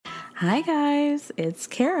Hi guys, it's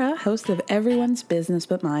Kara, host of Everyone's Business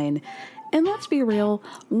But Mine. And let's be real,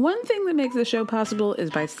 one thing that makes the show possible is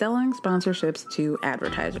by selling sponsorships to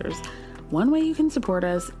advertisers. One way you can support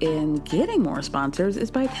us in getting more sponsors is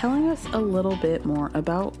by telling us a little bit more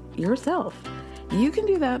about yourself. You can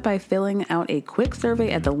do that by filling out a quick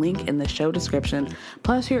survey at the link in the show description.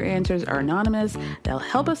 Plus, your answers are anonymous. They'll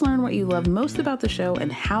help us learn what you love most about the show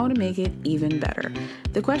and how to make it even better.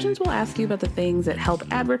 The questions will ask you about the things that help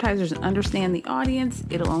advertisers understand the audience.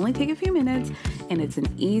 It'll only take a few minutes, and it's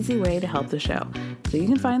an easy way to help the show. So you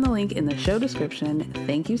can find the link in the show description.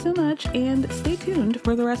 Thank you so much, and stay tuned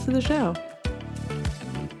for the rest of the show.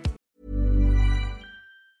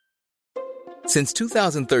 Since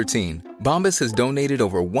 2013, Bombas has donated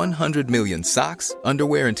over 100 million socks,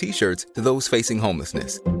 underwear, and T-shirts to those facing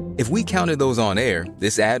homelessness. If we counted those on air,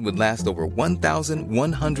 this ad would last over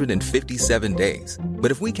 1,157 days.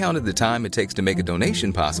 But if we counted the time it takes to make a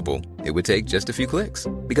donation possible, it would take just a few clicks.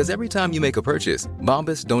 Because every time you make a purchase,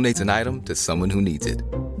 Bombas donates an item to someone who needs it.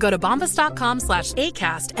 Go to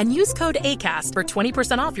bombas.com/ACAST and use code ACAST for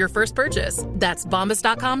 20% off your first purchase. That's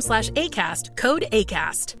bombas.com/ACAST, code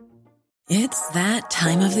ACAST. It's that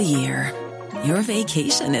time of the year. Your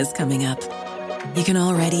vacation is coming up. You can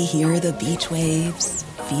already hear the beach waves,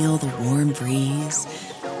 feel the warm breeze,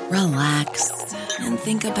 relax, and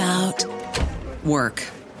think about work.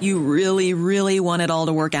 You really, really want it all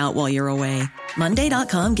to work out while you're away.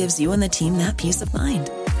 Monday.com gives you and the team that peace of mind.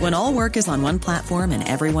 When all work is on one platform and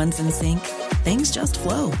everyone's in sync, things just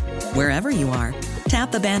flow. Wherever you are,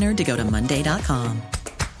 tap the banner to go to Monday.com.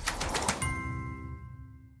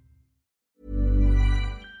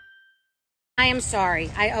 I am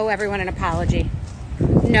sorry. I owe everyone an apology.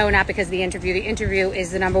 No, not because of the interview. The interview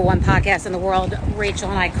is the #1 podcast in the world.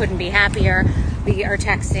 Rachel and I couldn't be happier. We are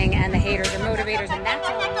texting, and the haters are motivators, and that's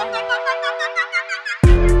all.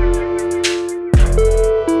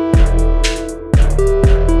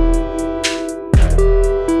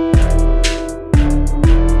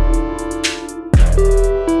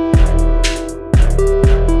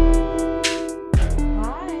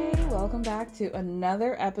 To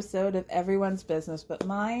another episode of Everyone's Business But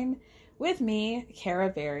Mine with me, Kara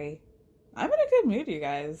Berry. I'm in a good mood, you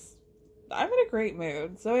guys. I'm in a great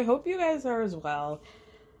mood, so I hope you guys are as well.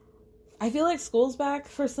 I feel like school's back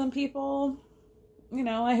for some people. You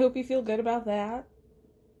know, I hope you feel good about that.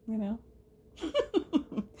 You know.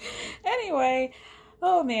 Anyway,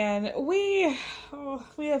 oh man, we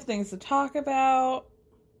have things to talk about.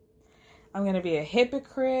 I'm going to be a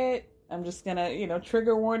hypocrite. I'm just going to,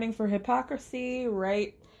 trigger warning for hypocrisy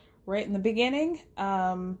right in the beginning.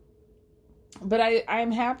 But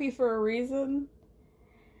I'm happy for a reason.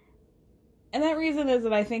 And that reason is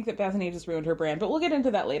that I think that Bethany just ruined her brand. But we'll get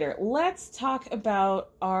into that later. Let's talk about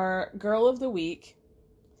our Girl of the Week.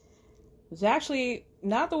 It's actually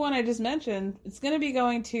not the one I just mentioned. It's going to be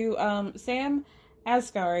going to Sam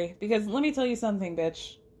Asghari. Because let me tell you something,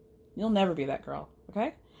 bitch. You'll never be that girl.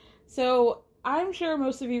 Okay? So I'm sure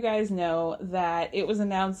most of you guys know that it was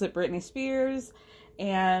announced that Britney Spears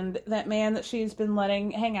and that man that she's been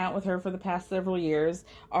letting hang out with her for the past several years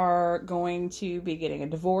are going to be getting a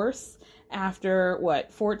divorce after,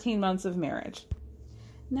 14 months of marriage.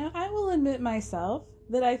 Now, I will admit myself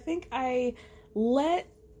that I think I let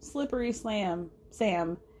Slippery Sam,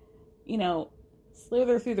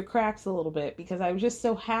 slither through the cracks a little bit because I was just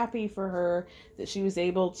so happy for her that she was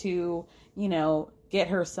able to, get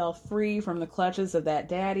herself free from the clutches of that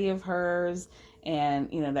daddy of hers and,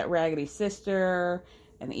 that raggedy sister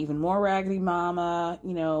and even more raggedy mama,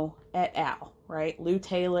 et al., right? Lou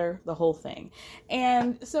Taylor, the whole thing.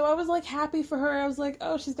 And so I was happy for her. I was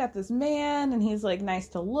oh, she's got this man and he's nice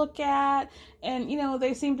to look at and,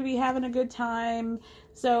 they seem to be having a good time.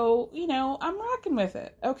 So, I'm rocking with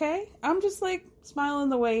it. Okay. I'm just smiling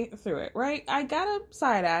the way through it, right? I got a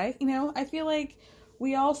side eye, I feel like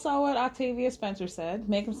we all saw what Octavia Spencer said,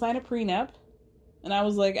 make him sign a prenup. And I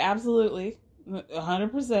was absolutely,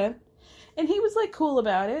 100%. And he was cool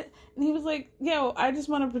about it. And he was yo, I just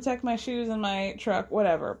want to protect my shoes and my truck,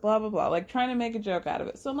 whatever, blah, blah, blah. Trying to make a joke out of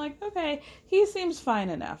it. So I'm okay, he seems fine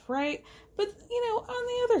enough, right? But, on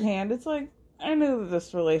the other hand, it's I knew that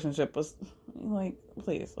this relationship was,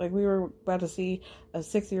 please. We were about to see a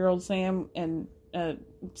 6-year-old Sam and a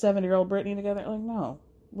 7-year-old Brittany together. No.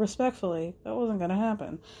 Respectfully, that wasn't going to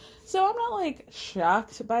happen. So I'm not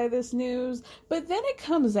shocked by this news, but then it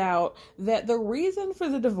comes out that the reason for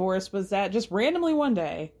the divorce was that just randomly one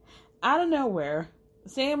day, out of nowhere,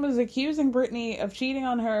 Sam was accusing Brittany of cheating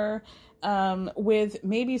on her with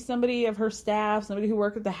maybe somebody of her staff, somebody who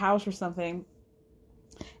worked at the house or something,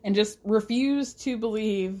 and just refused to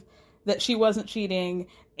believe that she wasn't cheating,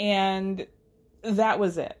 and that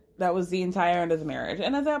was it. That was the entire end of the marriage.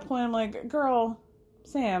 And at that point, I'm like, girl,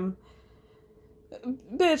 Sam,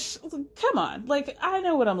 bitch, come on. Like, I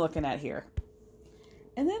know what I'm looking at here.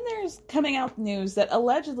 And then there's coming out news that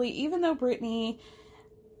allegedly, even though Britney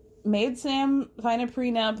made Sam sign a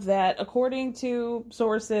prenup that, according to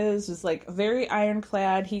sources, is like very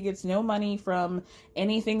ironclad, he gets no money from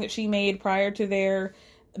anything that she made prior to their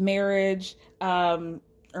marriage,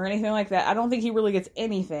 or anything like that. I don't think he really gets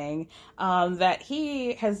anything. That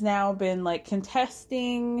he has now been like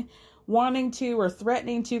contesting, wanting to or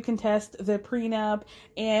threatening to contest the prenup,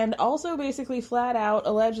 and also basically flat out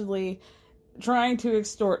allegedly trying to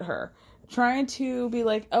extort her, trying to be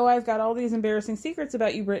like, oh, I've got all these embarrassing secrets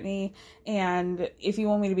about you, Britney, and if you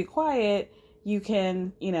want me to be quiet, you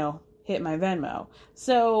can, hit my Venmo.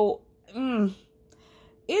 So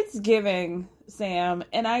it's giving Sam,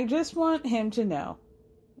 and I just want him to know,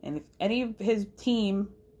 and if any of his team,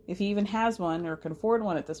 if he even has one or can afford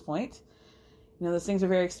one at this point, those things are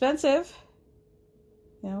very expensive.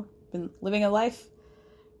 Been living a life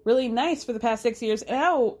really nice for the past 6 years. And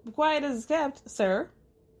how quiet is kept, sir?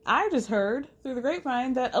 I just heard through the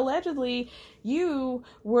grapevine that allegedly you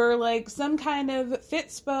were like some kind of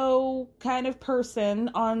Fitspo kind of person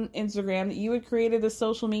on Instagram, that you had created a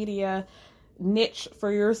social media niche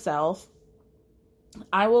for yourself.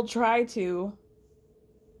 I will try to,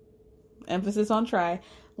 emphasis on try,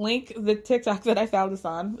 link the TikTok that I found this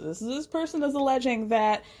on. This person is alleging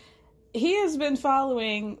that he has been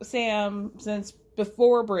following Sam since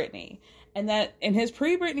before Britney, and that in his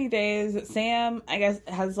pre-Britney days, Sam, I guess,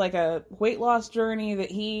 has like a weight loss journey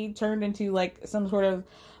that he turned into like some sort of,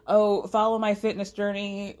 follow my fitness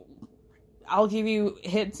journey, I'll give you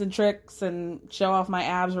hits and tricks and show off my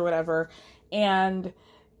abs or whatever. And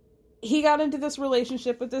he got into this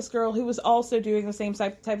relationship with this girl who was also doing the same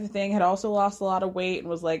type of thing, had also lost a lot of weight and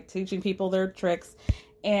was like teaching people their tricks.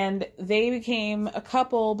 And they became a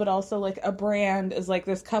couple, but also like a brand as like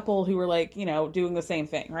this couple who were like, doing the same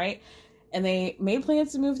thing, right? And they made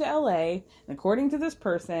plans to move to LA. And according to this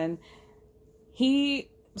person,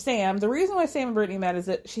 Sam, the reason why Sam and Britney met is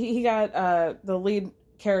that he got the lead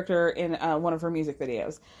character in one of her music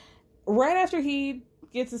videos. Right after he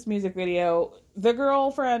gets this music video, the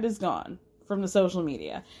girlfriend is gone from the social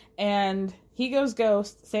media. And he goes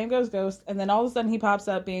ghost, Sam goes ghost, and then all of a sudden he pops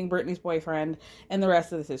up being Britney's boyfriend, and the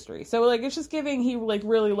rest of this history. So, like, it's just giving he, like,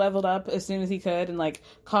 really leveled up as soon as he could and, like,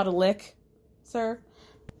 caught a lick, sir.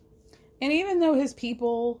 And even though his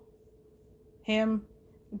people, him,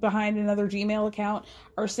 behind another Gmail account,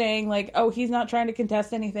 are saying, like, oh, he's not trying to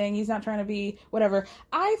contest anything, he's not trying to be whatever,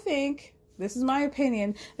 I think, this is my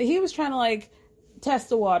opinion, that he was trying to, like, test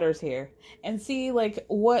the waters here and see, like,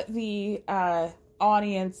 what the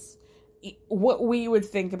audience, what we would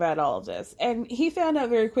think about all of this. And he found out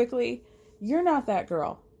very quickly, you're not that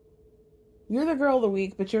girl. You're the girl of the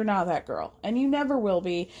week, but you're not that girl. And you never will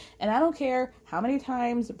be. And I don't care how many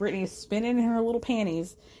times Britney is spinning in her little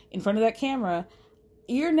panties in front of that camera,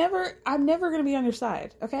 I'm never going to be on your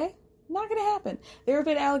side, okay? Not going to happen. There have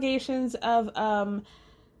been allegations of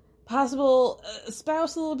possible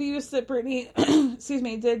spousal abuse that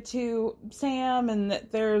Britney, did to Sam, and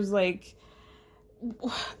that there's like,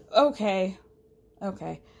 okay,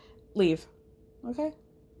 leave, okay,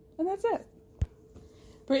 and that's it.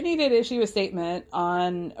 Britney did issue a statement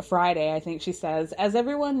on Friday, I think she says, as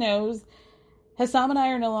everyone knows, Hassam and I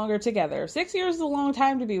are no longer together. 6 years is a long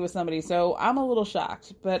time to be with somebody, so I'm a little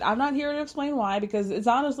shocked, but I'm not here to explain why, because it's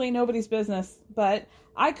honestly nobody's business, but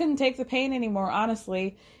I couldn't take the pain anymore,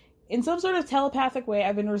 honestly. In some sort of telepathic way,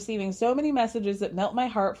 I've been receiving so many messages that melt my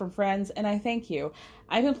heart from friends, and I thank you.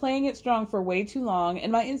 I've been playing it strong for way too long,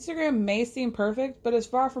 and my Instagram may seem perfect, but it's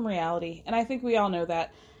far from reality, and I think we all know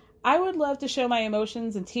that. I would love to show my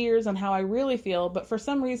emotions and tears on how I really feel, but for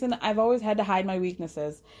some reason, I've always had to hide my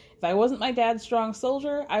weaknesses. If I wasn't my dad's strong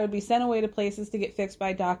soldier, I would be sent away to places to get fixed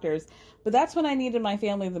by doctors. But that's when I needed my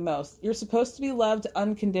family the most. You're supposed to be loved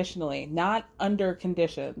unconditionally, not under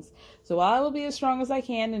conditions. So while I will be as strong as I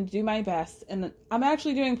can and do my best, and I'm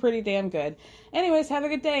actually doing pretty damn good. Anyways, have a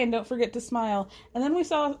good day and don't forget to smile. And then we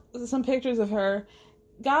saw some pictures of her.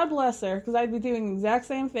 God bless her, because I'd be doing the exact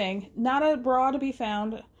same thing. Not a bra to be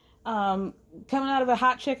found. Coming out of a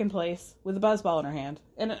hot chicken place with a buzzball in her hand.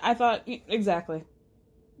 And I thought, exactly.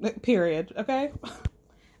 Period. Okay?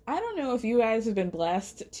 I don't know if you guys have been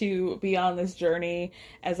blessed to be on this journey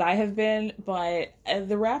as I have been, but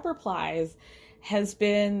the rapper Plies has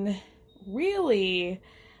been really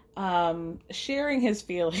sharing his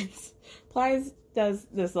feelings. Plies does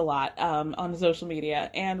this a lot on social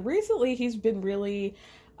media, and recently he's been really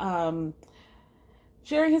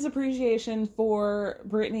sharing his appreciation for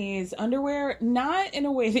Britney's underwear, not in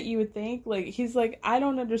a way that you would think. Like, he's like, I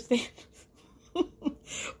don't understand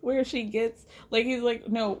where she gets, like, he's like,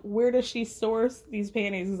 no, where does she source these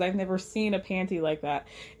panties? Because I've never seen a panty like that.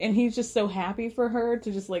 And he's just so happy for her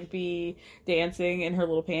to just, like, be dancing in her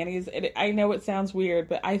little panties. And I know it sounds weird,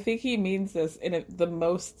 but I think he means this in the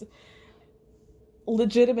most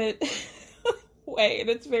legitimate way, and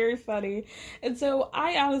it's very funny. And so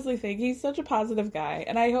I honestly think he's such a positive guy,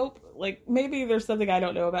 and I hope, like, maybe there's something I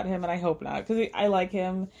don't know about him, and I hope not, because I like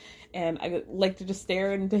him, and I like to just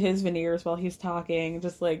stare into his veneers while he's talking,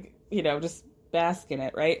 just like, you know, just bask in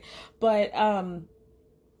it, right? But I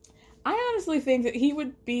honestly think that he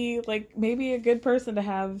would be, like, maybe a good person to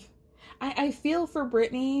have. I feel for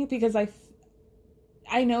Britney, because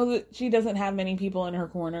I know that she doesn't have many people in her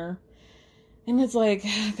corner. And it's like,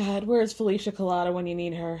 God, where's Felicia Collada when you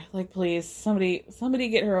need her? Like, please, somebody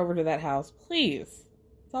get her over to that house, please.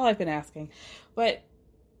 That's all I've been asking. But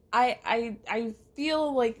I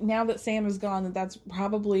feel like now that Sam is gone, that's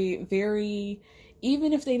probably very,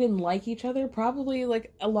 even if they didn't like each other, probably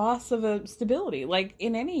like a loss of a stability. Like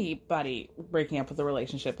in anybody breaking up with a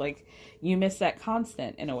relationship, like you miss that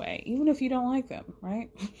constant in a way, even if you don't like them,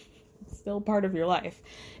 right? It's still part of your life.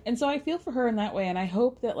 And so I feel for her in that way. And I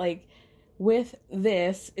hope that, like, with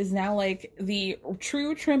this is now like the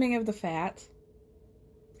true trimming of the fat.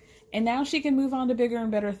 And now she can move on to bigger and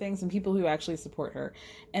better things and people who actually support her.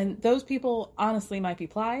 And those people honestly might be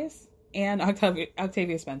Plies and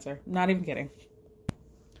Octavia Spencer. Not even kidding.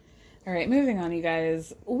 All right, moving on, you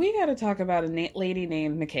guys. We got to talk about a lady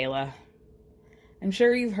named Michaela. I'm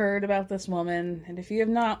sure you've heard about this woman, and if you have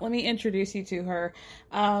not, let me introduce you to her.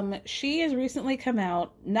 She has recently come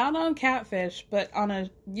out, not on Catfish, but on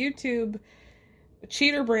a YouTube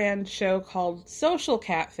cheater brand show called Social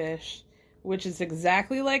Catfish, which is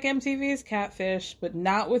exactly like MTV's Catfish, but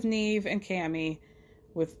not with Neve and Cammie,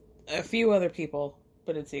 with a few other people.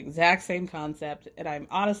 But it's the exact same concept, and I'm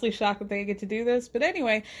honestly shocked that they get to do this. But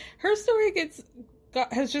anyway, her story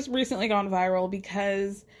has just recently gone viral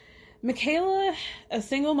because Michaela, a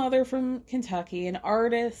single mother from Kentucky, an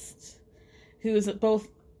artist who is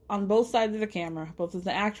on both sides of the camera, both as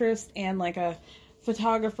an actress and like a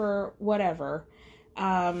photographer, whatever,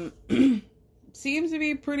 seems to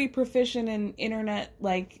be pretty proficient in internet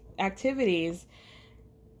like activities.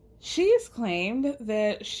 She has claimed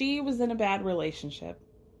that she was in a bad relationship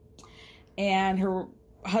and her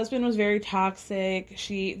husband was very toxic.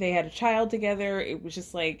 They had a child together. It was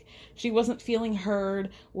just like she wasn't feeling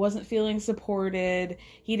heard, wasn't feeling supported.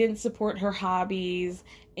 He didn't support her hobbies,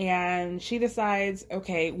 and she decides,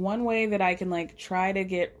 okay, one way that I can like try to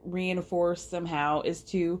get reinforced somehow is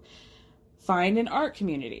to find an art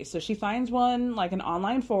community. So she finds one, like an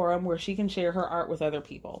online forum where she can share her art with other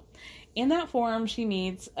people. In that forum, she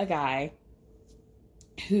meets a guy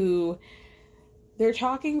who they're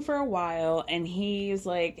talking for a while, and he's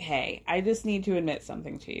like, hey, I just need to admit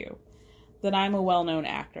something to you, that I'm a well-known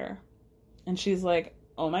actor. And she's like,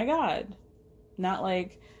 oh my God. Not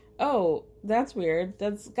like, oh, that's weird.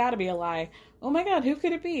 That's gotta be a lie. Oh my God, who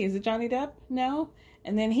could it be? Is it Johnny Depp? No.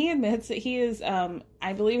 And then he admits that he is,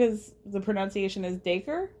 I believe the pronunciation is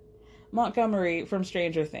Dacre Montgomery from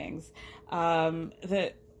Stranger Things.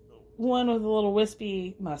 That one with a little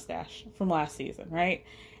wispy mustache from last season, right?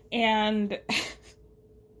 And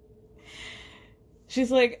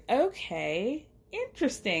she's like, okay,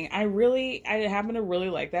 interesting. I happen to really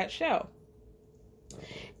like that show.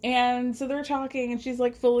 And so they're talking, and she's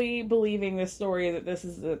like fully believing this story that this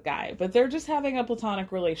is the guy. But they're just having a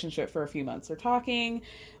platonic relationship for a few months. They're talking,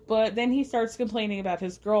 but then he starts complaining about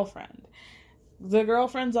his girlfriend. The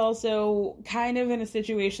girlfriend's also kind of in a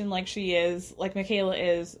situation like she is, like Michaela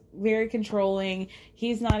is, very controlling.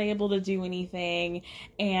 He's not able to do anything.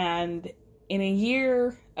 And in a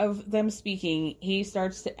year of them speaking, he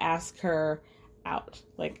starts to ask her out.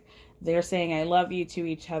 Like, they're saying I love you to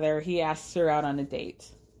each other. He asks her out on a date.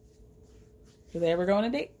 Do they ever go on a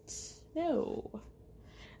date? No.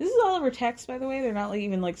 This is all over text, by the way. They're not like,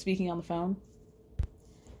 even like speaking on the phone.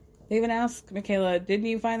 They even asked Michaela, didn't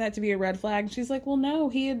you find that to be a red flag? And she's like, well, no,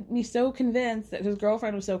 he had me so convinced that his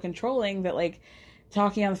girlfriend was so controlling that like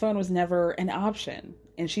talking on the phone was never an option.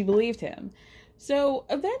 And she believed him. So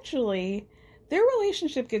eventually their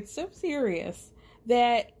relationship gets so serious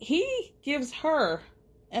that he gives her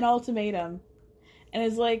an ultimatum and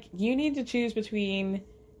is like, you need to choose between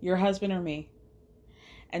your husband or me.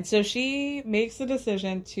 And so she makes the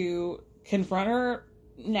decision to confront her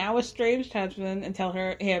now estranged husband and tell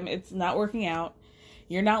him it's not working out.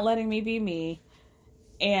 You're not letting me be me.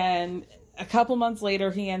 And a couple months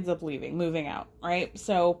later, he ends up moving out, right?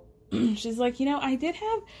 So she's like, I did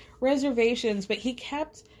have reservations, but he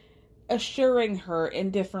kept assuring her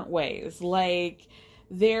in different ways. Like,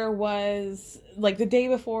 there was, like, the day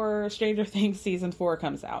before Stranger Things season 4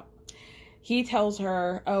 comes out, he tells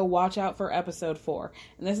her, oh, watch out for episode 4.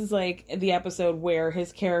 And this is like the episode where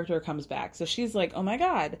his character comes back. So she's like, oh my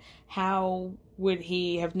God, how would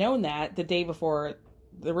he have known that the day before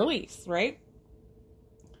the release, right?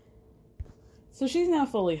 So she's now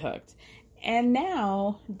fully hooked. And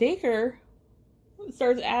now Dacre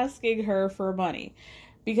starts asking her for money.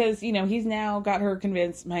 Because, he's now got her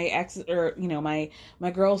convinced my ex, or, my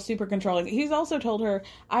girl's super controlling. He's also told her,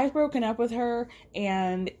 I've broken up with her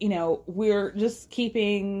and, we're just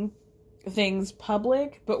keeping things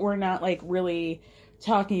public, but we're not, like, really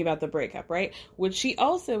talking about the breakup, right? Which she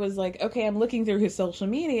also was like, okay, I'm looking through his social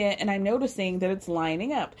media and I'm noticing that it's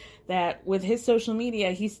lining up. That with his social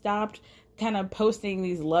media, he stopped kind of posting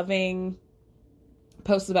these loving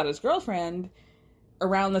posts about his girlfriend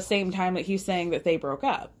around the same time that he's saying that they broke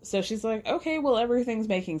up. So she's like, okay, well, everything's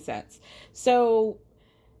making sense. So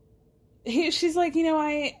she's like,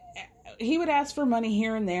 he would ask for money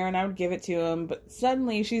here and there and I would give it to him, but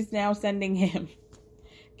suddenly she's now sending him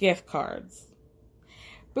gift cards.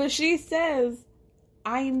 But she says,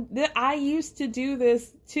 I used to do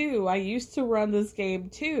this too. I used to run this game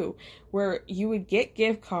too, where you would get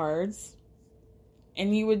gift cards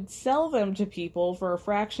and you would sell them to people for a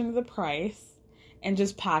fraction of the price and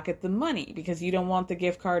just pocket the money because you don't want the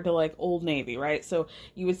gift card to, like, Old Navy, right? So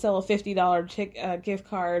you would sell a $50 gift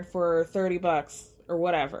card for $30 or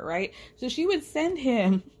whatever, right? So she would send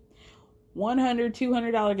him $100,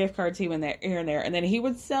 $200 gift cards here and there, and then he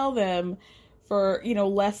would sell them for,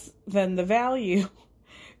 less than the value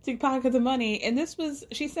to pocket the money. And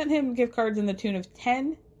she sent him gift cards in the tune of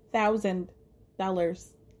 $10,000.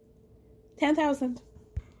 $10,000.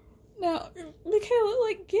 Now, Michaela,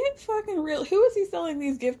 like, get fucking real. Who is he selling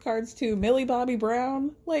these gift cards to? Millie Bobby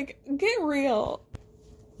Brown? Like, get real.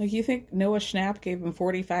 Like, you think Noah Schnapp gave him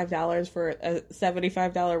 $45 for a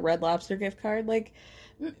 $75 Red Lobster gift card? Like,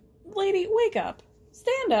 lady, wake up.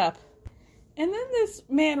 Stand up. And then this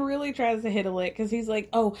man really tries to hit a lick because he's like,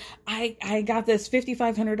 oh, I got this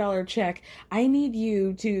 $5,500 check. I need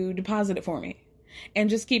you to deposit it for me. And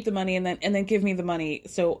just keep the money and then give me the money.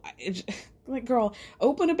 So, like, girl,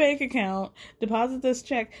 open a bank account, deposit this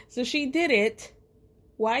check. So she did it.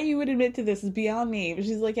 Why you would admit to this is beyond me. But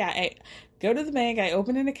she's like, yeah, I go to the bank, I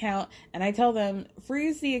open an account, and I tell them,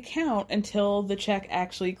 freeze the account until the check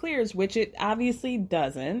actually clears, which it obviously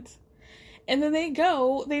doesn't. And then they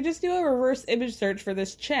just do a reverse image search for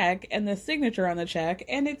this check and the signature on the check,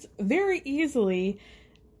 and it's very easily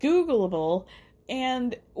Googleable.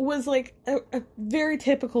 And was like a very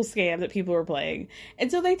typical scam that people were playing.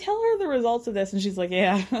 And so they tell her the results of this, and she's like,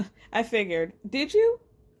 yeah, I figured. Did you?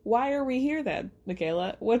 Why are we here then,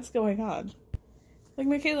 Michaela? What's going on? Like,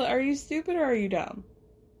 Michaela, are you stupid or are you dumb?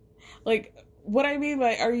 Like, what I mean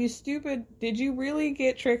by, are you stupid? Did you really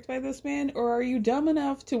get tricked by this man? Or are you dumb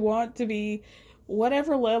enough to want to be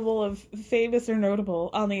whatever level of famous or notable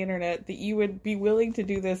on the internet that you would be willing to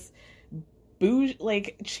do this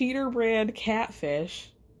cheater brand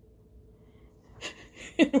catfish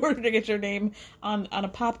in order to get your name on a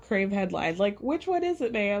Pop Crave headline? Like, which one is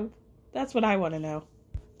it, ma'am? That's what I want to know.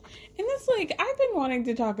 And this, like, I've been wanting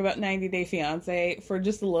to talk about 90 Day Fiancé for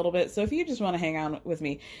just a little bit, so if you just want to hang on with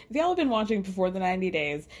me. If y'all have been watching before the 90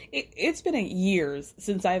 days, it's been years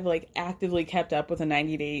since I've, like, actively kept up with a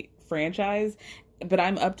 90 Day franchise, but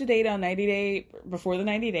I'm up to date on 90 Day before the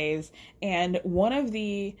 90 days, and one of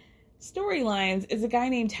the storylines is a guy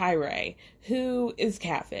named Tyree who is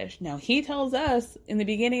catfish. Now, he tells us in the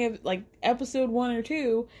beginning of, like, episode 1 or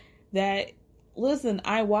 2 that, listen,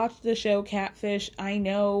 I watched the show Catfish. I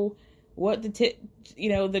know what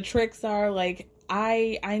the tricks are. Like,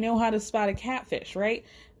 I know how to spot a catfish, right?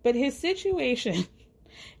 But his situation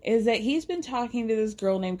is that he's been talking to this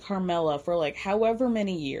girl named Carmela for, like, however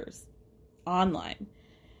many years online.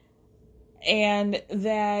 And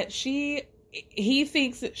that he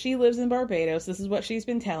thinks that she lives in Barbados. This is what she's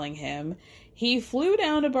been telling him. He flew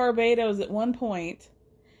down to Barbados at one point.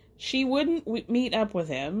 She wouldn't meet up with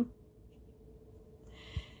him.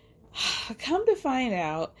 Come to find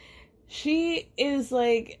out, she is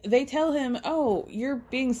like, they tell him, oh, you're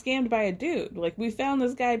being scammed by a dude. Like, we found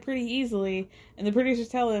this guy pretty easily. And the producers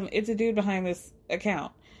tell him it's a dude behind this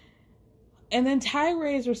account. And then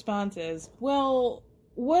Tyree's response is, well,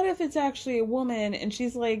 what if it's actually a woman? And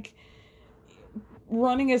she's like,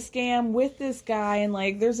 running a scam with this guy, and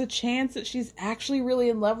like there's a chance that she's actually really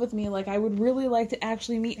in love with me. Like I would really like to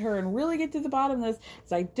actually meet her and really get to the bottom of this,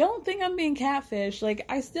 because I don't think I'm being catfished. Like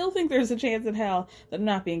I still think there's a chance in hell that I'm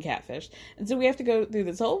not being catfished. And so we have to go through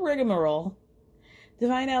this whole rigmarole to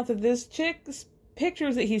find out that this chick's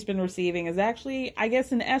pictures that he's been receiving is actually, I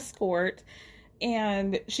guess, an escort,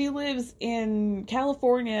 and she lives in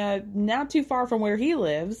California, not too far from where he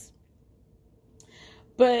lives.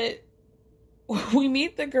 But we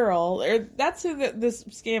meet the girl, or that's who this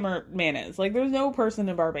scammer man is. Like, there's no person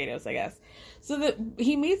in Barbados, I guess. So that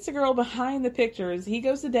he meets the girl behind the pictures. He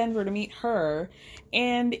goes to Denver to meet her,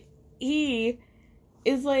 and he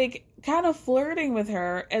is like kind of flirting with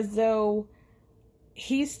her as though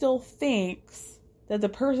he still thinks that the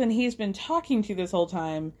person he's been talking to this whole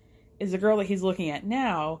time is the girl that he's looking at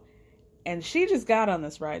now. And she just got on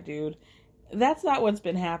this ride, dude. That's not what's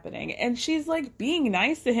been happening. And she's like being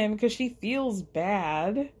nice to him because she feels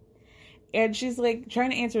bad. And she's like trying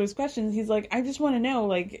to answer his questions. He's like, I just want to know,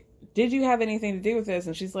 like, did you have anything to do with this?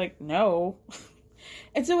 And she's like, no.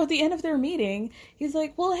 And so at the end of their meeting, he's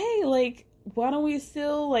like, well, hey, like, why don't we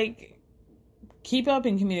still, like, keep up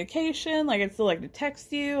in communication? Like, I'd still like to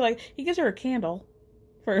text you. Like, he gives her a candle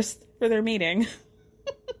first for their meeting.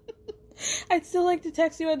 I'd still like to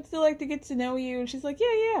text you. I'd still like to get to know you. And she's like,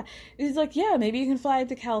 yeah. And he's like, yeah, maybe you can fly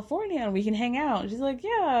to California and we can hang out. And she's like,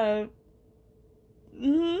 yeah.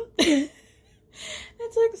 It's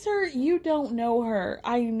like, sir, you don't know her.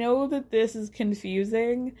 I know that this is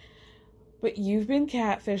confusing, but you've been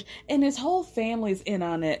catfished. And his whole family's in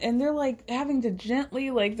on it. And they're like having to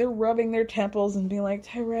gently, like, they're rubbing their temples and being like,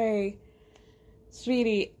 Tyree,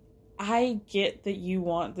 sweetie, I get that you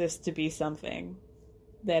want this to be something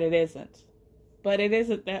that it isn't, but it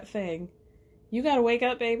isn't that thing. You gotta wake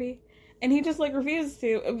up, baby. And he just like refuses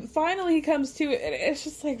to. Finally he comes to it, and it's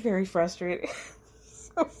just like very frustrating.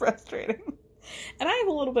 So frustrating. And I have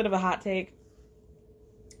a little bit of a hot take.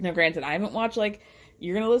 Now granted, I haven't watched, like,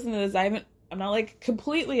 you're gonna listen to this, I'm not like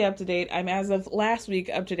completely up to date. I'm as of last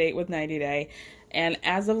week up to date with 90 Day, and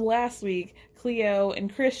as of last week, Cleo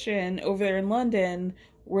and Christian over there in London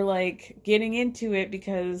were like getting into it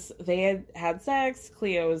because they had sex.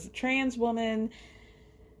 Cleo is a trans woman.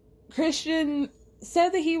 Christian said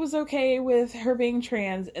that he was okay with her being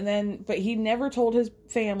trans, but he never told his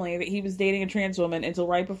family that he was dating a trans woman until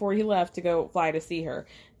right before he left to go fly to see her.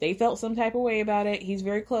 They felt some type of way about it. He's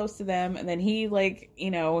very close to them, and then he, like,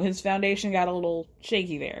 you know, his foundation got a little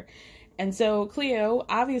shaky there. And so Cleo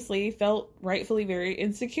obviously felt rightfully very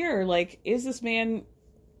insecure. Like, is this man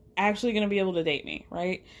actually going to be able to date me,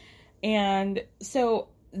 right? And so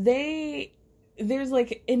there's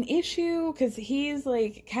like an issue because he's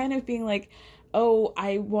like kind of being like, oh,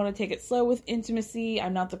 I want to take it slow with intimacy.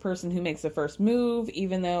 I'm not the person who makes the first move,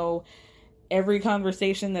 even though every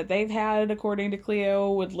conversation that they've had, according to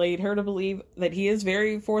Cleo, would lead her to believe that he is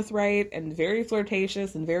very forthright and very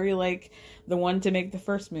flirtatious and very like the one to make the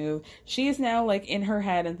first move. She is now like in her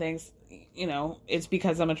head and thinks, you know, it's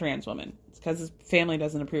because I'm a trans woman. It's because his family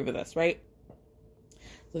doesn't approve of this, right?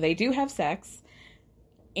 So they do have sex.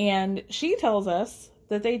 And she tells us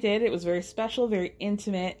that they did. It was very special, very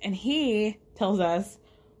intimate. And he tells us,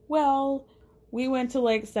 well, we went to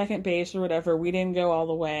like second base or whatever. We didn't go all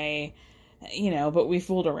the way, you know, but we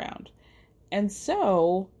fooled around. And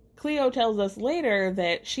so Cleo tells us later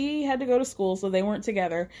that she had to go to school, so they weren't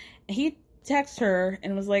together. He texted her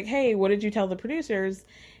and was like, hey, what did you tell the producers?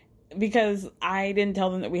 Because I didn't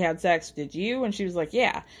tell them that we had sex. Did you? And she was like,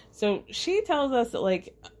 yeah. So she tells us that,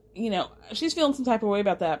 like, you know, she's feeling some type of way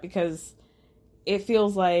about that because it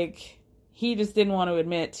feels like he just didn't want to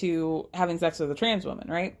admit to having sex with a trans woman,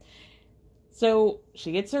 right? So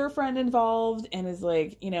she gets her friend involved and is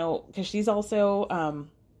like, you know, because she's also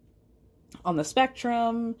on the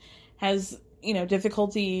spectrum, has, you know,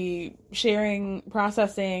 difficulty sharing,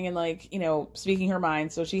 processing, and like, you know, speaking her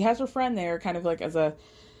mind. So she has her friend there kind of like as a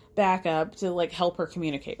backup to like help her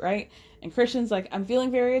communicate, right? And Christian's like, I'm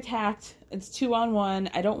feeling very attacked. It's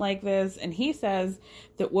 2-on-1. I don't like this. And he says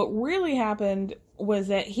that what really happened was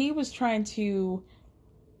that he was trying to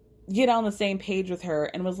get on the same page with her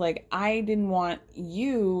and was like, I didn't want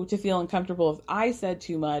you to feel uncomfortable if I said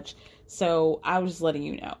too much, so I was just letting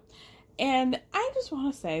you know. And I just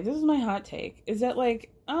want to say, this is my hot take, is that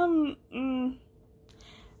like, I'm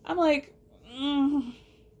like,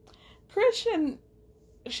 Christian,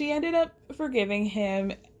 she ended up forgiving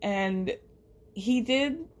him, and he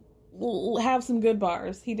did have some good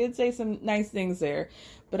bars. He did say some nice things there,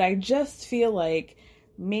 but I just feel like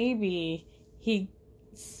maybe he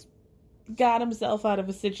got himself out of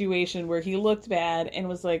a situation where he looked bad and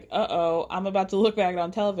was like, uh-oh, I'm about to look back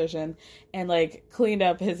on television, and like cleaned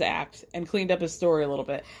up his act and cleaned up his story a little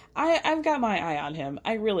bit. I've got my eye on him.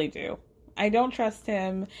 I really do. I don't trust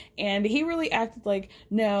him. And he really acted like,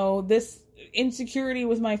 no, this insecurity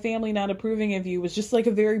with my family not approving of you was just like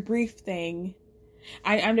a very brief thing.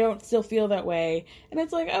 I don't still feel that way. And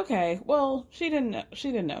it's like, okay, well, she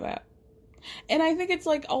didn't know that. And I think it's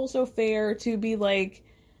like also fair to be like,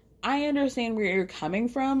 I understand where you're coming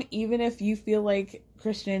from, even if you feel like,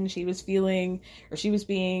 Christian, she was feeling, or she was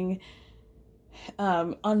being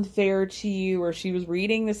unfair to you, or she was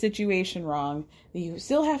reading the situation wrong. You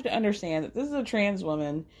still have to understand that this is a trans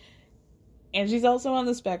woman, and she's also on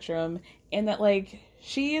the spectrum, and that like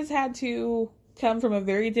she has had to come from a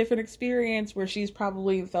very different experience where she's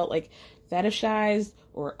probably felt like fetishized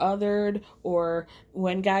or othered, or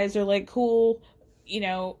when guys are like cool, you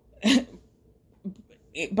know,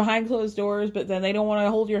 behind closed doors, but then they don't want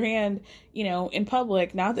to hold your hand, you know, in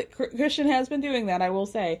public. Not that Christian has been doing that, I will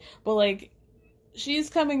say, but like she's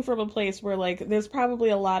coming from a place where like there's probably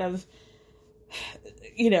a lot of,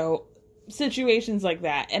 you know, situations like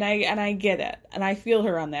that, and I get it, and I feel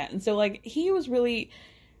her on that. And so like he was really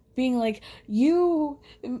being like, you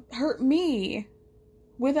hurt me,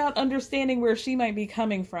 without understanding where she might be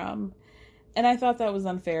coming from. And I thought that was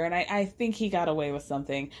unfair, and I think he got away with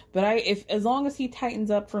something. But as long as he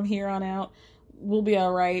tightens up from here on out, we'll be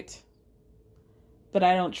all right. But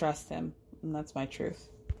I don't trust him, and that's my truth.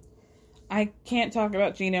 I can't talk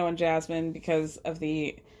about Gino and Jasmine because of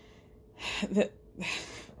the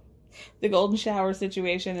golden shower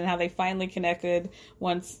situation and how they finally connected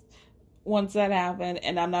once that happened.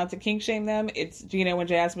 And I'm not to kink shame them. It's Gino and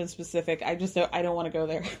Jasmine specific. I don't want to go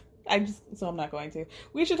there. So I'm not going to.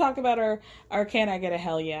 We should talk about our Can I Get a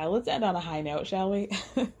Hell Yeah? Let's end on a high note, shall we?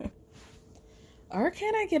 Our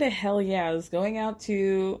Can I Get a Hell Yeah is going out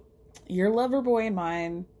to your lover boy and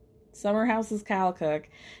mine, Summer House's Kyle Cook.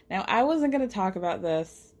 Now, I wasn't going to talk about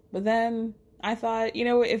this, but then I thought, you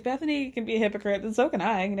know, if Bethany can be a hypocrite, then so can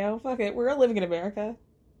I, you know, fuck it. We're living in America.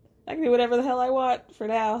 I can do whatever the hell I want for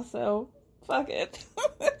now, so fuck it.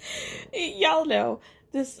 Y'all know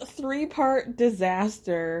this 3-part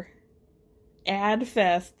disaster ad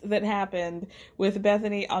fest that happened with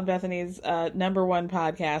Bethany on Bethany's #1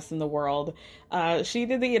 podcast in the world. She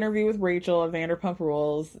did the interview with Rachel of Vanderpump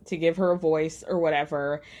Rules to give her a voice or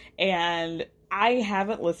whatever, and I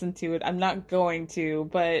haven't listened to it. I'm not going to,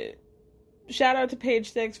 but shout out to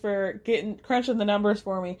Page 6 for crunching the numbers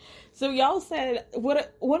for me. So y'all said,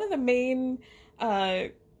 one of the main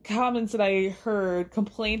complaints that I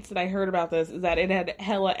heard about this is that it had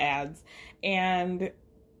hella ads. And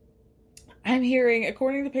I'm hearing,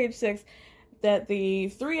 according to Page 6, that the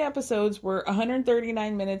 3 episodes were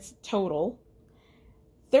 139 minutes total.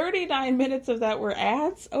 39 minutes of that were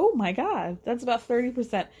ads? Oh my god, that's about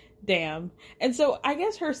 30%. Damn. And so I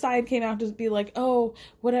guess her side came out to be like, oh,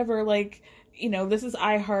 whatever, like, you know, this is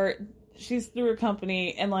iHeart. She's through a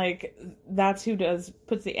company, and like that's who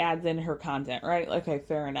puts the ads in her content, right? Okay,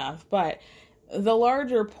 fair enough. But the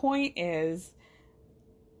larger point is,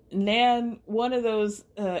 Nan, one of those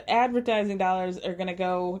advertising dollars are going to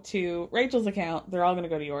go to Rachel's account. They're all going to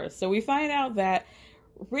go to yours. So we find out that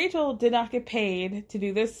Rachel did not get paid to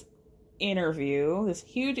do this interview, this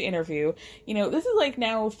huge interview. You know, this is like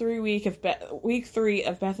now week 3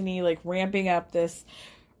 of Bethany like ramping up this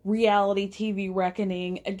reality TV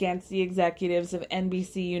reckoning against the executives of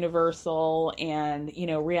NBC Universal and, you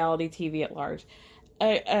know, reality TV at large.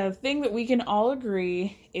 A thing that we can all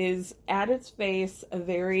agree is at its face a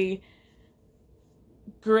very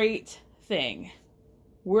great thing.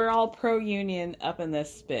 We're all pro-union up in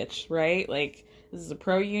this bitch, right? Like, this is a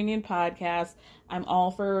pro-union podcast. I'm all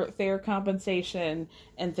for fair compensation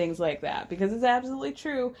and things like that, because it's absolutely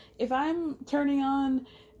true. If I'm turning on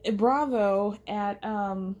Bravo at,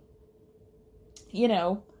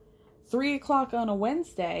 3:00 on a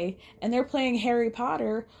Wednesday, and they're playing Harry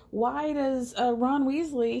Potter, why does Ron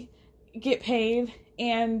Weasley get paid?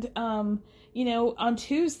 And, on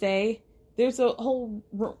Tuesday, there's a whole,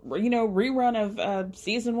 rerun of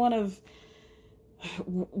season 1 of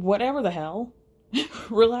whatever the hell,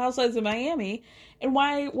 Real Housewives of Miami, and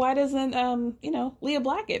why doesn't, Leah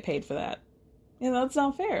Black get paid for that? That's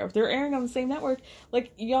not fair. If they're airing on the same network,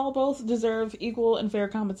 like, y'all both deserve equal and fair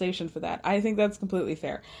compensation for that. I think that's completely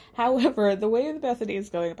fair. However, the way that Bethany is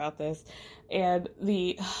going about this, and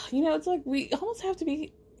it's like, we almost have to find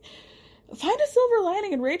a silver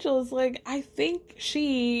lining, and Rachel is like, I think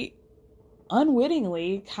she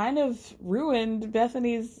unwittingly kind of ruined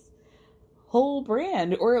Bethany's whole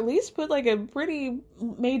brand, or at least put like a pretty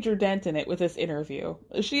major dent in it with this interview.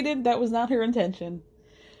 That was not her intention.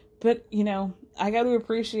 But, you know, I got to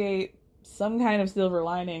appreciate some kind of silver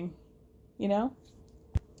lining, you know?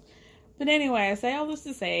 But anyway, I say all this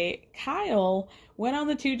to say, Kyle went on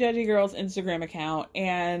the Two Judgy Girls Instagram account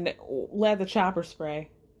and led the chopper spray.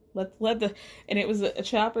 And it was a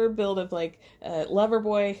chopper build of like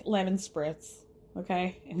Loverboy lemon spritz.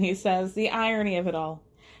 Okay? And he says, the irony of it all.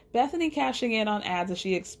 Bethany cashing in on ads as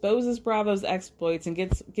she exposes Bravo's exploits and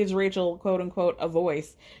gives Rachel, quote unquote, a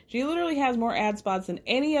voice. She literally has more ad spots than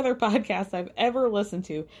any other podcast I've ever listened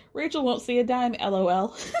to. Rachel won't see a dime,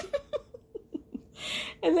 LOL.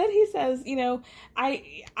 And then he says, you know,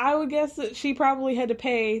 I would guess that she probably had to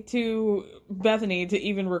pay to Bethany to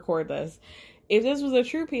even record this. If this was a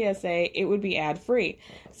true PSA, it would be ad-free.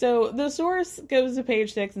 So the source goes to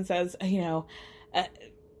page 6 and says, you know,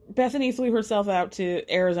 Bethany flew herself out to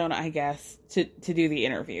Arizona, I guess, to do the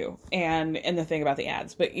interview and the thing about the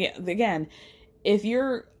ads. But yeah, again, if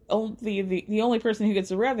you're the only person who gets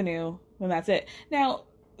the revenue, then that's it. Now,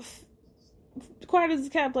 quiet as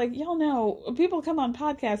kept, like, y'all know, people come on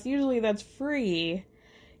podcasts, usually that's free.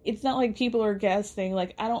 It's not like people are guesting,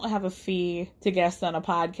 like, I don't have a fee to guest on a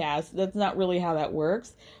podcast. That's not really how that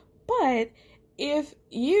works. But if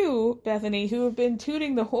you, Bethany, who have been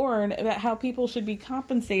tooting the horn about how people should be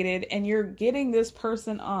compensated, and you're getting this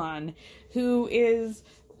person on who is,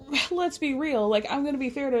 let's be real, like, I'm going to be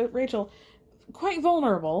fair to Rachel, quite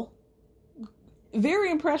vulnerable, very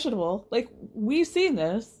impressionable, like, we've seen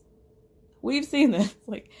this,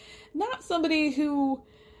 like, not somebody who,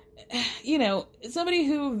 you know, somebody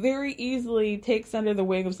who very easily takes under the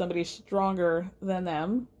wing of somebody stronger than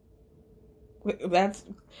them. That's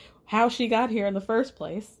how she got here in the first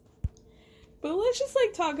place. But let's just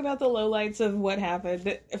like talk about the lowlights of what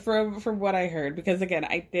happened from what I heard, because again,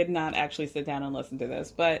 I did not actually sit down and listen to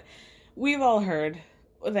this, but we've all heard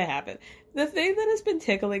what happened. The thing that has been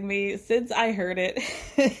tickling me since I heard it,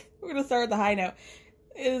 we're gonna start with the high note,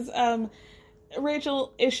 is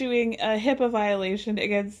Rachel issuing a HIPAA violation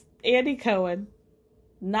against Andy Cohen,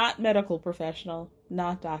 not medical professional,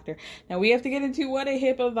 not doctor. Now, we have to get into what a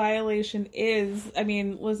HIPAA violation is. I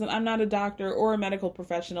mean, listen, I'm not a doctor or a medical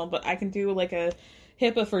professional, but I can do like a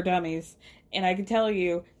HIPAA for dummies. And I can tell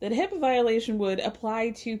you that a HIPAA violation would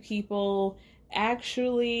apply to people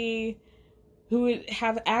actually who would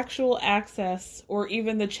have actual access or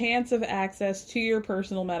even the chance of access to your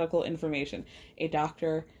personal medical information. A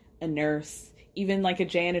doctor, a nurse, even like a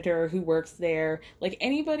janitor who works there, like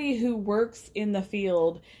anybody who works in the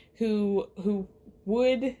field who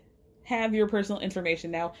would have your personal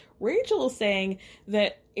information. Now, Rachel is saying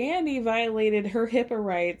that Andy violated her HIPAA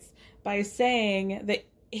rights by saying that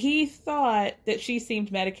he thought that she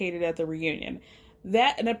seemed medicated at the reunion.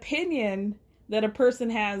 That an opinion that a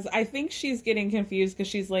person has, I think she's getting confused because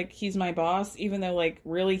she's like, he's my boss, even though like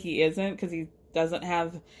really he isn't, because he doesn't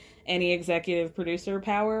have any executive producer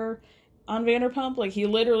power on Vanderpump. Like, he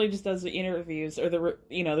literally just does the interviews or the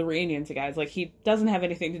reunions, guys. Like, he doesn't have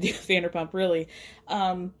anything to do with Vanderpump, really.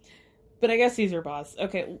 But I guess he's your boss.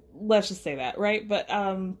 Okay, let's just say that, right? But,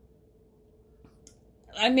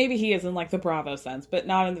 maybe he is in, like, the Bravo sense, but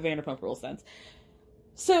not in the Vanderpump Rules sense.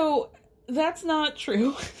 So, that's not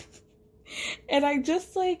true. And I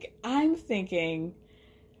just, like, I'm thinking,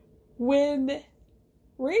 when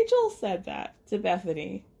Rachel said that to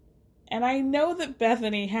Bethany, and I know that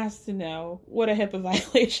Bethany has to know what a HIPAA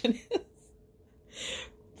violation is.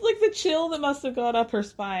 Like, the chill that must have gone up her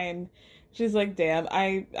spine. She's like, damn,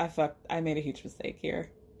 I made a huge mistake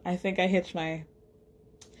here. I think I hitched my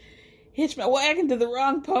wagon to the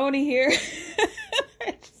wrong pony here.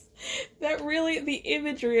 The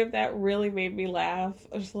imagery of that really made me laugh.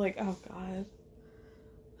 I was like, oh god,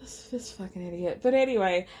 this fucking idiot. But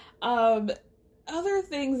anyway, other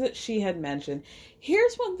things that she had mentioned.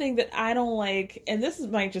 Here's one thing that I don't like, and this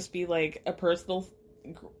might just be like a personal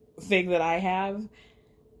thing that I have.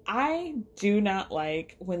 I do not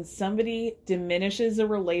like when somebody diminishes a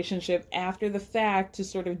relationship after the fact to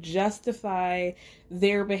sort of justify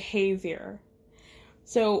their behavior.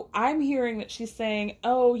 So I'm hearing that she's saying,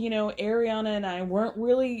 oh, you know, Ariana and I weren't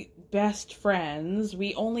really best friends.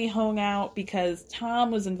 We only hung out because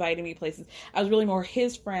Tom was inviting me places. I was really more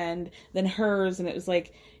his friend than hers. And it was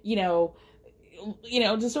like, you know,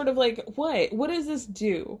 just sort of like, what does this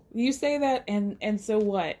do? You say that and so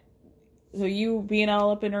what? So you being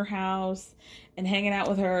all up in her house and hanging out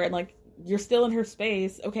with her and like, you're still in her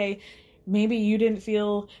space. Okay. Maybe you didn't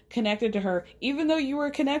feel connected to her, even though you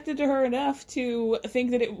were connected to her enough to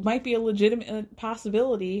think that it might be a legitimate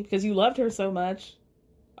possibility because you loved her so much,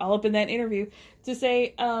 all up in that interview, to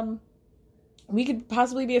say, we could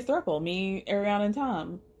possibly be a throuple, me, Ariana, and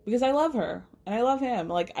Tom, because I love her and I love him.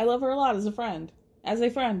 Like, I love her a lot as a friend. As a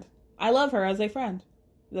friend. I love her as a friend.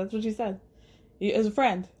 That's what she said. As a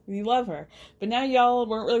friend. You love her. But now y'all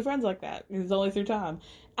weren't really friends like that. It was only through Tom.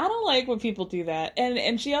 I don't like when people do that.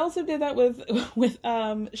 And she also did that with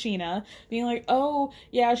Sheena, being like, oh,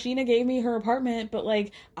 yeah, Sheena gave me her apartment, but,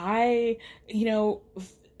 like, I,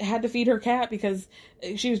 had to feed her cat because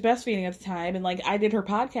she was breastfeeding at the time, and, like, I did her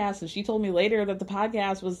podcast, and she told me later that the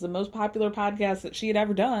podcast was the most popular podcast that she had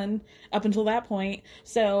ever done up until that point.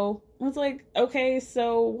 So I was like, okay,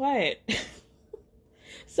 so what?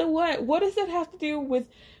 So what? What does that have to do with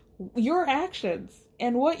your actions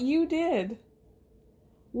and what you did?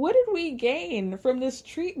 What did we gain from this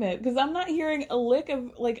treatment? Because I'm not hearing a lick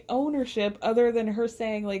of, like, ownership other than her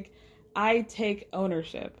saying, like, I take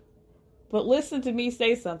ownership. But listen to me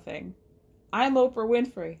say something. I'm Oprah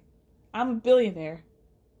Winfrey. I'm a billionaire.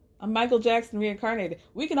 I'm Michael Jackson reincarnated.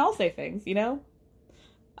 We can all say things, you know?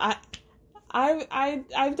 I've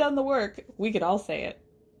done the work. We could all say it.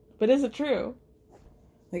 But is it true?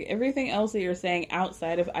 Like, everything else that you're saying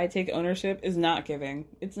outside of I take ownership is not giving.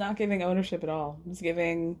 It's not giving ownership at all. It's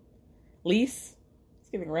giving lease. It's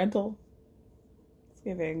giving rental. It's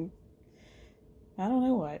giving, I don't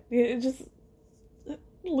know what. It just,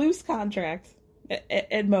 loose contract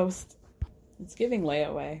at most. It's giving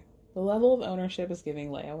layaway. The level of ownership is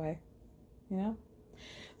giving layaway. You know?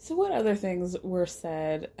 So what other things were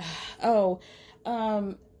said? Oh,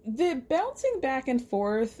 the bouncing back and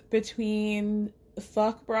forth between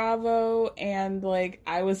fuck Bravo and, like,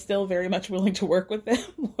 I was still very much willing to work with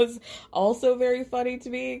them was also very funny to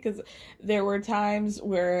me, because there were times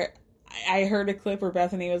where I heard a clip where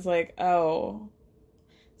Bethany was like, oh,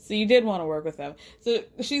 so you did want to work with them. So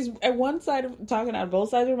she's at one side talking out of both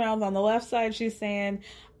sides of her mouth. On the left side, she's saying,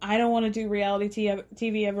 I don't want to do reality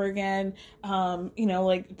TV ever again.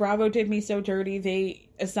 Like, Bravo did me so dirty. They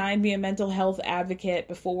assigned me a mental health advocate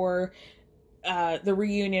before the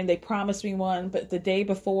reunion. They promised me one, but the day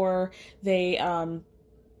before, they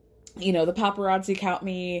the paparazzi caught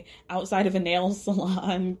me outside of a nail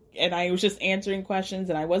salon, and I was just answering questions,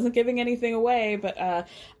 and I wasn't giving anything away, but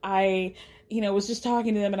I was just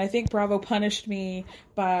talking to them, and I think Bravo punished me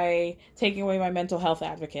by taking away my mental health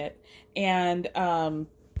advocate. And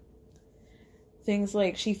things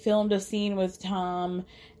like, she filmed a scene with Tom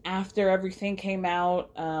after everything came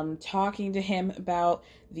out, talking to him about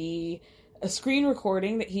a screen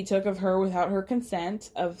recording that he took of her without her consent,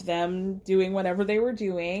 of them doing whatever they were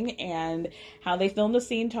doing, and how they filmed a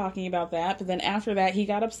scene talking about that. But then after that, he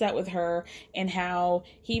got upset with her, and how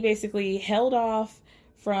he basically held off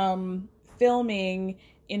from filming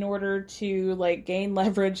in order to, like, gain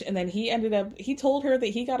leverage. And then he told her that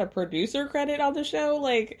he got a producer credit on the show.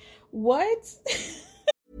 Like, what?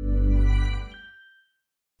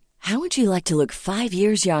 How would you like to look 5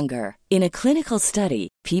 years younger? In a clinical study,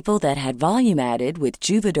 people that had volume added with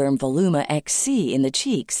Juvederm Voluma XC in the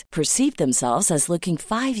cheeks perceived themselves as looking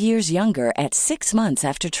 5 years younger at 6 months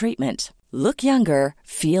after treatment. Look younger,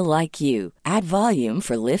 feel like you. Add volume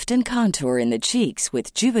for lift and contour in the cheeks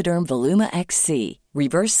with Juvederm Voluma XC.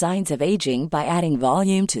 Reverse signs of aging by adding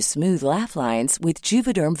volume to smooth laugh lines with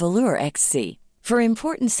Juvederm Volure XC. For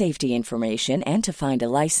important safety information and to find a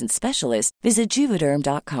licensed specialist, visit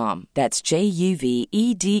Juvederm.com. That's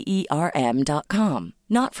JUVEDERM.com.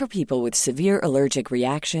 Not for people with severe allergic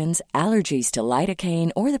reactions, allergies to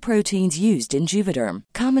lidocaine, or the proteins used in Juvederm.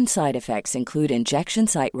 Common side effects include injection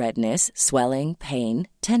site redness, swelling, pain,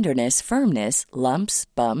 tenderness, firmness, lumps,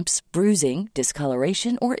 bumps, bruising,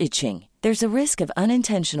 discoloration, or itching. There's a risk of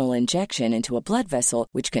unintentional injection into a blood vessel,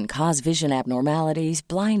 which can cause vision abnormalities,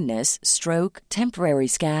 blindness, stroke, temporary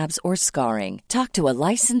scabs, or scarring. Talk to a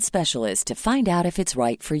licensed specialist to find out if it's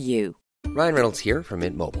right for you. Ryan Reynolds here from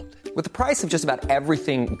Mint Mobile. With the price of just about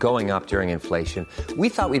everything going up during inflation, we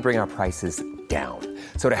thought we'd bring our prices down.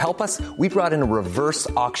 So to help us, we brought in a reverse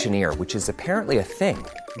auctioneer, which is apparently a thing.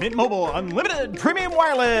 Mint Mobile Unlimited Premium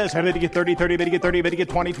Wireless. How to get 30, 30, bit to get 30, bit to get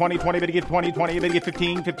 20, 20, 20, bit to get 20, 20, bit to get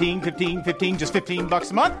 15, 15, 15, 15, just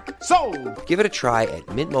 $15 a month? Sold! Give it a try at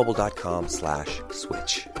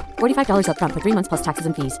mintmobile.com/switch. $45 up front for 3 months plus taxes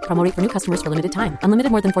and fees. Promo rate for new customers for limited time.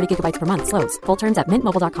 Unlimited more than 40 gigabytes per month. Slows full terms at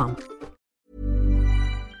mintmobile.com.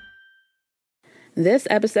 This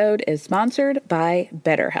episode is sponsored by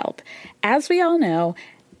BetterHelp. As we all know,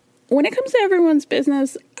 when it comes to everyone's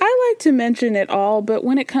business, I like to mention it all, but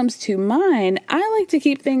when it comes to mine, I like to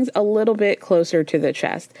keep things a little bit closer to the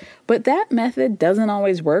chest. But that method doesn't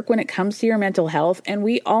always work when it comes to your mental health, and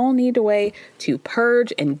we all need a way to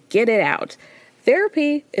purge and get it out.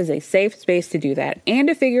 Therapy is a safe space to do that and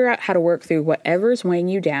to figure out how to work through whatever's weighing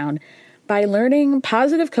you down. by learning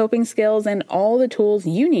positive coping skills and all the tools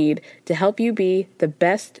you need to help you be the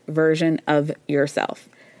best version of yourself.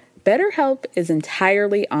 BetterHelp is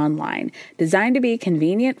entirely online, designed to be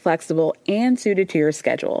convenient, flexible, and suited to your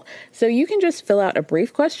schedule. So you can just fill out a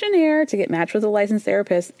brief questionnaire to get matched with a licensed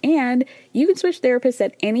therapist, and you can switch therapists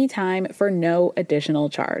at any time for no additional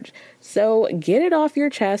charge. So get it off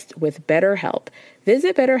your chest with BetterHelp.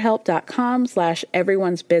 Visit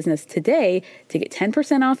BetterHelp.com/everyone'sbusiness today to get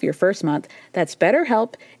 10% off your first month. That's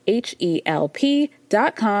BetterHelp,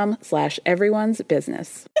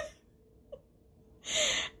 HELP.com/everyone'sbusiness.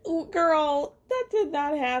 Girl, that did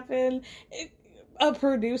not happen. A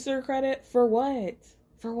producer credit for what?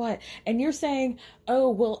 For what? And you're saying, oh,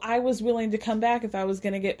 well, I was willing to come back if I was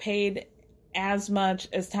going to get paid as much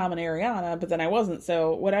as Tom and Ariana, but then I wasn't,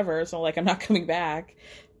 so whatever. So, like, I'm not coming back.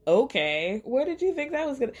 Okay. What did you think that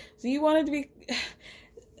was going to... So you wanted to be...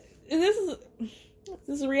 This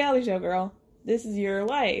is a reality show, girl. This is your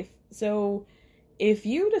life. So if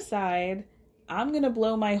you decide I'm going to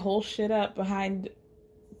blow my whole shit up behind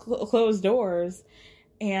closed doors,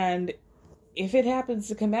 and if it happens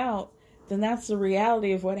to come out, then that's the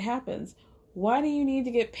reality of what happens. Why do you need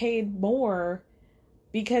to get paid more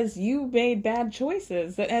because you made bad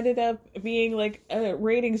choices that ended up being like a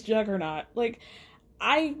ratings juggernaut? Like,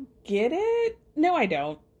 I get it. No, I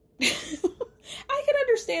don't. I can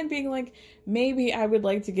understand being like, maybe I would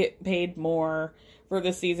like to get paid more for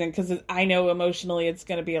this season because I know emotionally it's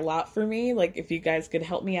going to be a lot for me. Like, if you guys could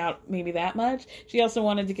help me out maybe that much. She also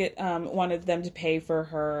wanted to get wanted them to pay for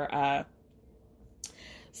her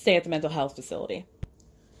stay at the mental health facility.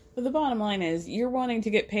 But the bottom line is, you're wanting to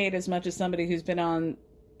get paid as much as somebody who's been on,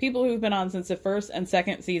 people who've been on since the first and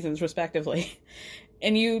second seasons respectively,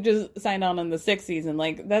 and you just signed on in the 6th season.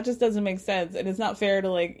 Like, that just doesn't make sense, and it's not fair to,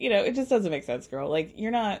 like, you know, it just doesn't make sense, girl. Like,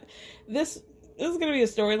 you're not, this is going to be a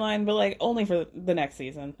storyline, but, like, only for the next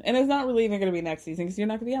season. And it's not really even going to be next season because you're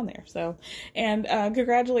not going to be on there. So, and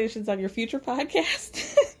congratulations on your future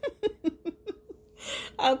podcast.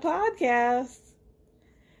 A podcast.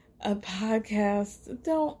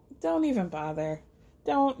 Don't even bother.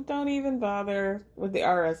 Don't even bother with the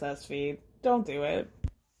RSS feed. Don't do it.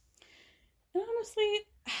 And honestly,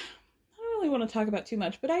 I don't really want to talk about too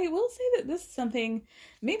much, but I will say that this is something,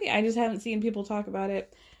 maybe I just haven't seen people talk about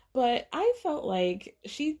it, but I felt like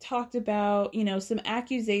she talked about, you know, some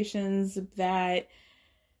accusations that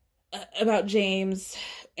about James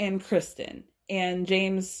and Kristen, and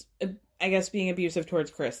James, I guess, being abusive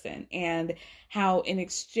towards Kristen, and how in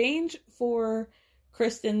exchange for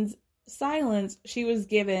Kristen's silence, she was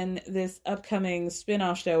given this upcoming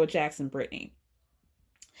spin-off show with Jackson Brittany.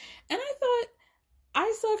 And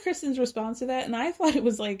I saw Kristen's response to that, and I thought it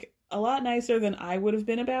was, like, a lot nicer than I would have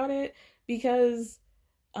been about it, because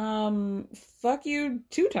fuck you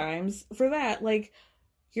 2 times for that. Like,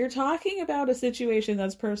 you're talking about a situation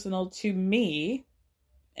that's personal to me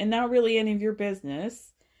and not really any of your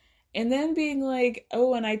business, and then being like,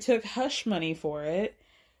 oh, and I took hush money for it.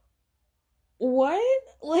 What?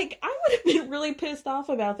 Like, I would have been really pissed off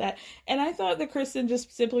about that. And I thought that Kristen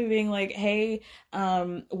just simply being like, hey,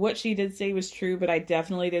 what she did say was true, but I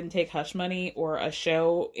definitely didn't take hush money or a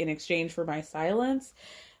show in exchange for my silence.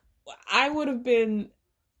 I would have been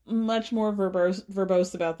much more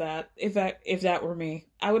verbose about that if that were me.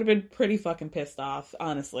 I would have been pretty fucking pissed off,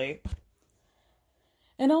 honestly.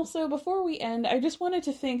 And also, before we end, I just wanted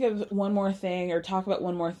to think of one more thing, or talk about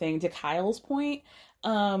one more thing to Kyle's point.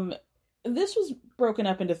 This was broken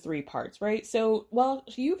up into 3 parts, right? So, while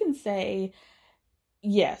you can say,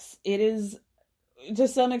 yes, it is to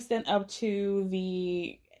some extent up to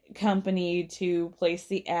the company to place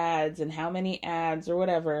the ads and how many ads or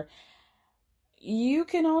whatever, you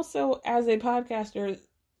can also, as a podcaster,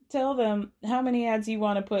 tell them how many ads you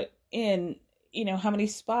want to put in, you know, how many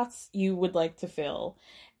spots you would like to fill.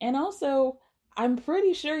 And also, I'm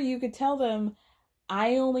pretty sure you could tell them,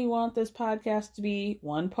 I only want this podcast to be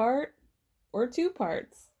 1 part or 2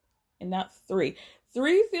 parts and not 3.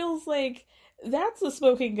 3 feels like that's a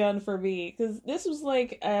smoking gun for me, because this was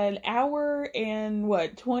like an hour and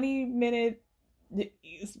 20-minute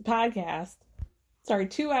podcast. Sorry,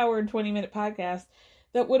 2 hour and 20-minute podcast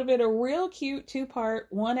that would have been a real cute 2-part,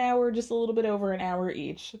 1 hour, just a little bit over an hour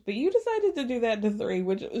each. But you decided to do that to 3,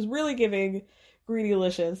 which was really giving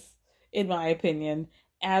Greedylicious, in my opinion,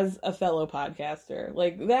 as a fellow podcaster.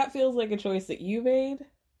 Like, that feels like a choice that you made,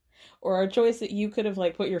 or a choice that you could have,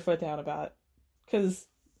 like, put your foot down about. Because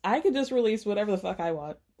I could just release whatever the fuck I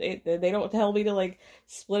want. They don't tell me to, like,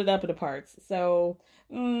 split it up into parts. So,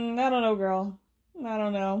 I don't know, girl. I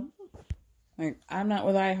don't know. Like, I'm not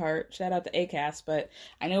with iHeart. Shout out to Acast, but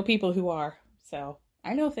I know people who are. So,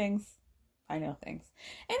 I know things. I know things.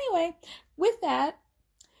 Anyway, with that,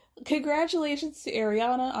 congratulations to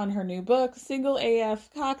Ariana on her new book, Single AF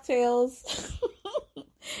Cocktails,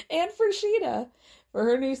 and for Sheeta for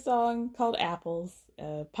her new song called Apples,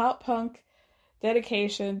 a pop punk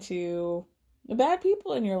dedication to the bad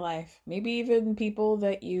people in your life. Maybe even people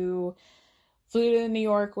that you flew to New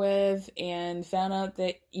York with and found out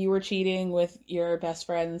that you were cheating with your best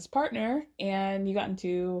friend's partner and you got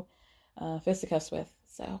into fisticuffs with.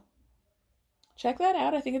 So check that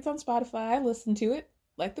out. I think it's on Spotify. Listen to it.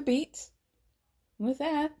 Like the beat. And with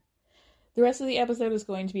that, the rest of the episode is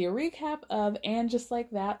going to be a recap of And Just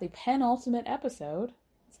Like That, the penultimate episode.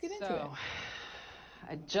 Let's get into it.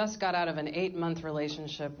 I just got out of an 8-month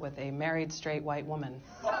relationship with a married straight white woman.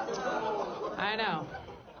 I know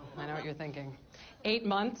what you're thinking. 8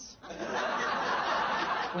 months?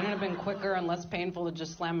 Wouldn't it have been quicker and less painful to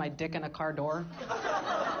just slam my dick in a car door?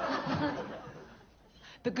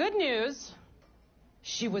 The good news,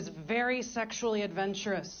 she was very sexually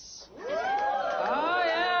adventurous. Oh,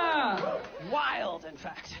 yeah. Wild, in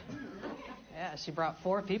fact. Yeah, she brought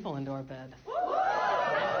 4 people into our bed.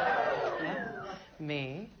 Yeah.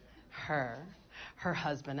 Me, her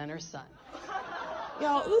husband, and her son.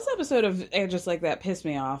 Y'all, this episode of And Just Like That pissed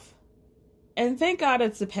me off. And thank God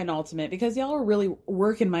it's the penultimate, because y'all are really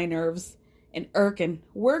working my nerves and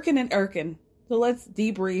working and irking. So let's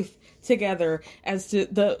debrief together as to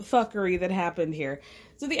the fuckery that happened here.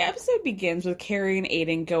 So the episode begins with Carrie and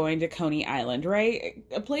Aiden going to Coney Island, right?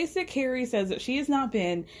 A place that Carrie says that she has not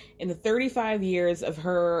been in the 35 years of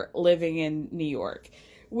her living in New York,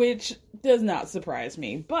 which does not surprise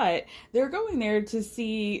me. But they're going there to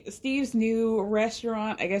see Steve's new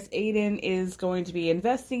restaurant. I guess Aiden is going to be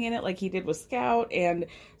investing in it like he did with Scout, and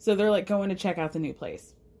so they're like going to check out the new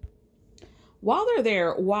place. While they're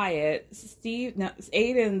there, Wyatt,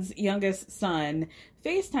 Aiden's youngest son,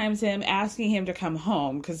 FaceTimes him asking him to come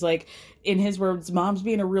home because, like, in his words, mom's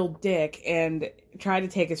being a real dick and tried to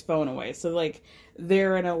take his phone away. So, like,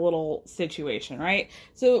 they're in a little situation, right?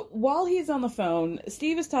 So while he's on the phone,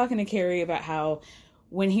 Steve is talking to Carrie about how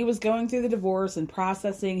when he was going through the divorce and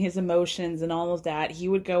processing his emotions and all of that, he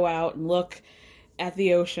would go out and look at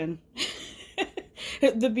the ocean.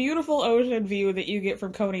 The beautiful ocean view that you get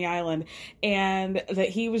from Coney Island, and that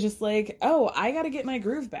he was just like, oh, I gotta get my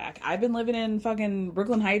groove back. I've been living in fucking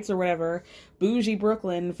Brooklyn Heights or whatever, bougie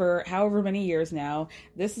Brooklyn, for however many years now.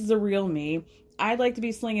 This is the real me. I'd like to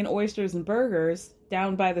be slinging oysters and burgers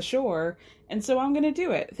down by the shore, and so I'm gonna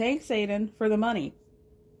do it. Thanks, Aiden, for the money.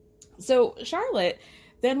 So Charlotte,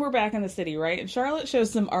 then we're back in the city, right? And Charlotte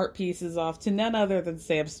shows some art pieces off to none other than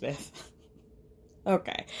Sam Smith.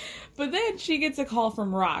 Okay. But then she gets a call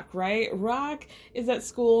from Rock, right? Rock is at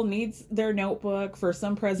school, needs their notebook for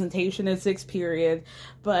some presentation at 6th period.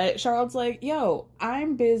 But Charlotte's like, yo,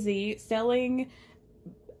 I'm busy selling,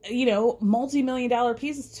 multi-million-dollar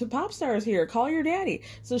pieces to pop stars here. Call your daddy.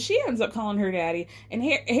 So she ends up calling her daddy. And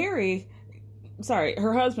her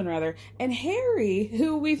husband rather. And Harry,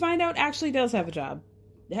 who we find out actually does have a job,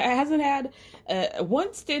 hasn't had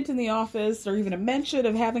one stint in the office or even a mention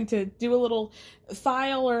of having to do a little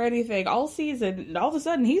file or anything all season. And all of a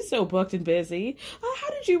sudden, he's so booked and busy. How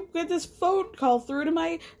did you get this phone call through to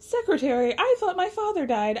my secretary? I thought my father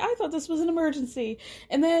died. I thought this was an emergency.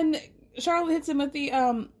 And then Charlotte hits him with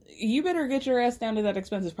the, you better get your ass down to that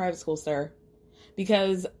expensive private school, sir.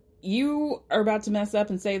 Because you are about to mess up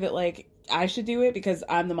and say that, like, I should do it because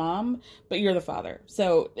I'm the mom, but you're the father.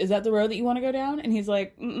 So is that the road that you want to go down? And he's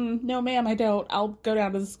like, no, ma'am, I don't. I'll go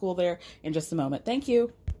down to the school there in just a moment. Thank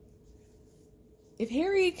you. If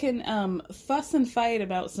Harry can fuss and fight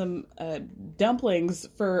about some dumplings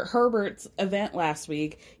for Herbert's event last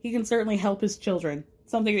week, he can certainly help his children.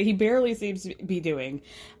 Something that he barely seems to be doing.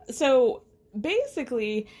 So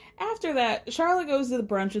basically, after that, Charlotte goes to the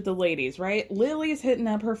brunch with the ladies, right? Lily's hitting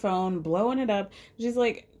up her phone, blowing it up. She's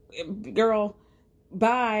like, girl,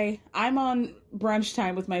 bye. I'm on brunch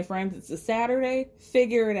time with my friends. It's a Saturday.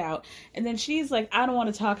 Figure it out. And then she's like, I don't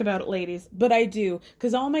want to talk about it, ladies, but I do,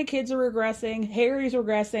 because all my kids are regressing. Harry's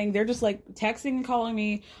regressing. They're just like texting and calling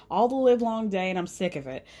me all the live long day, and I'm sick of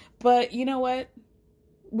it. But you know what?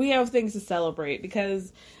 We have things to celebrate,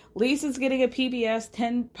 because Lisa's getting a PBS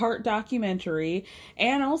 10-part documentary,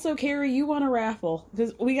 and also, Carrie, you won a raffle,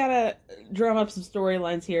 because we gotta drum up some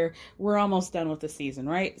storylines here. We're almost done with the season,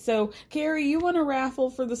 right? So, Carrie, you won a raffle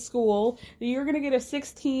for the school. You're gonna get a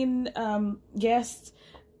 16 guest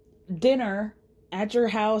dinner at your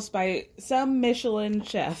house by some Michelin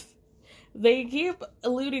chef. They keep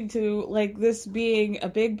alluding to, like, this being a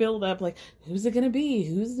big build-up, like, who's it gonna be?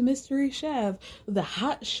 Who's the mystery chef? The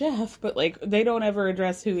hot chef? But, like, they don't ever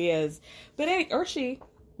address who he is. But or she.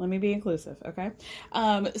 Let me be inclusive, okay?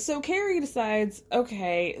 So Carrie decides,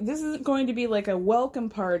 okay, this isn't going to be like a welcome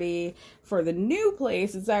party for the new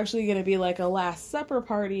place. It's actually going to be like a Last Supper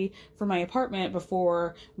party for my apartment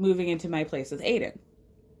before moving into my place with Aiden.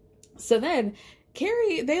 So then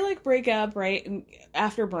Carrie, they like break up, right? And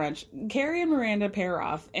after brunch, Carrie and Miranda pair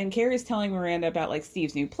off, and Carrie's telling Miranda about like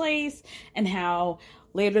Steve's new place and how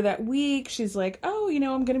later that week she's like, oh, you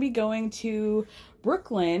know, I'm going to be going to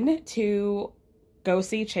Brooklyn to go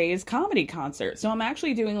see Che's comedy concert. So I'm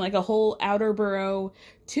actually doing like a whole outer borough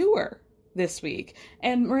tour this week.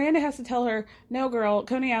 And Miranda has to tell her, no, girl,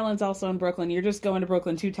 Coney Island's also in Brooklyn. You're just going to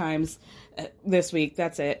Brooklyn 2 times this week.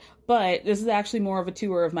 That's it. But this is actually more of a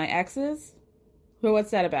tour of my exes. But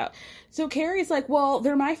what's that about? So Carrie's like, well,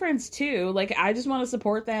 they're my friends too. Like, I just want to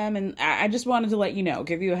support them. And I just wanted to let you know,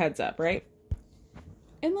 give you a heads up, right?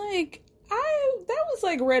 And like, that was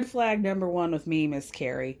like red flag number 1 with me, Miss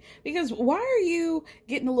Carrie. Because why are you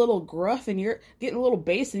getting a little gruff and you're getting a little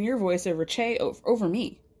bass in your voice over Che over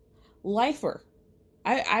me? Lifer.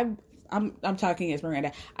 I'm talking as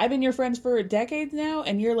Miranda. I've been your friends for decades now,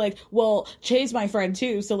 and you're like, well, Che's my friend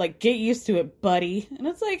too, so like, get used to it, buddy. And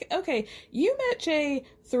it's like, okay, you met Che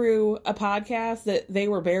through a podcast that they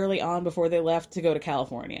were barely on before they left to go to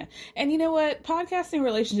California. And you know what? Podcasting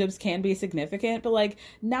relationships can be significant, but like,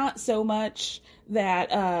 not so much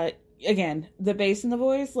that, again, the bass in the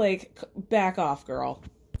voice, like, back off, girl.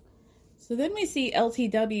 So then we see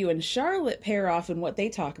LTW and Charlotte pair off in what they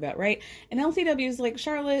talk about, right? And LTW is like,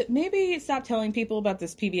 Charlotte, maybe stop telling people about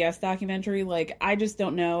this PBS documentary. Like, I just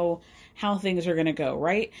don't know how things are going to go,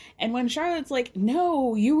 right? And when Charlotte's like,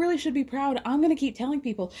 no, you really should be proud. I'm going to keep telling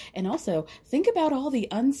people. And also, think about all the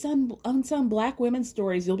unsung black women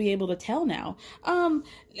stories you'll be able to tell now.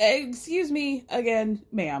 Excuse me again,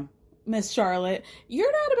 ma'am, Miss Charlotte,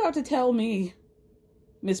 you're not about to tell me,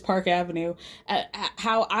 Miss Park Avenue,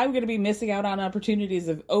 how I'm going to be missing out on opportunities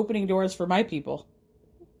of opening doors for my people.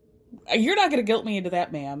 You're not going to guilt me into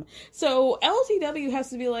that, ma'am. So LTW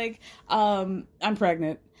has to be like, I'm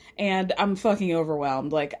pregnant and I'm fucking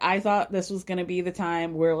overwhelmed. Like, I thought this was going to be the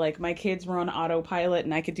time where like my kids were on autopilot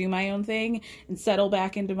and I could do my own thing and settle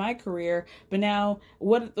back into my career. But now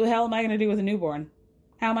what the hell am I going to do with a newborn?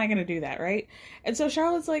 How am I going to do that? Right? And so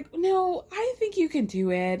Charlotte's like, no, I think you can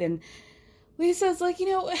do it. And Lisa's like, you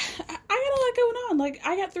know, I got a lot going on. Like,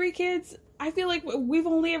 I got 3 kids. I feel like we've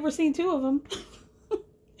only ever seen 2 of them.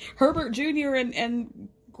 Herbert Jr. and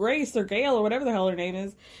Grace or Gail or whatever the hell her name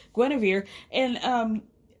is. Guinevere. And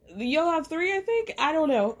you'll have 3, I think? I don't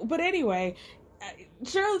know. But anyway,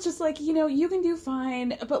 Charlotte's just like, you know, you can do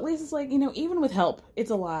fine. But Lisa's like, you know, even with help,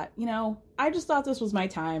 it's a lot. You know, I just thought this was my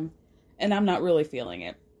time. And I'm not really feeling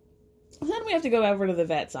it. Then we have to go over to the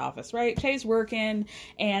vet's office, right? Che's working,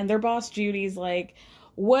 and their boss, Judy's like,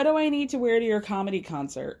 what do I need to wear to your comedy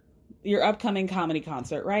concert? Your upcoming comedy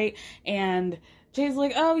concert, right? And Che's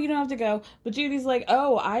like, oh, you don't have to go. But Judy's like,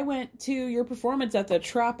 oh, I went to your performance at the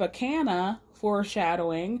Tropicana,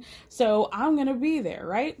 foreshadowing, so I'm going to be there,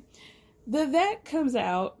 right? The vet comes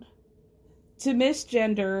out to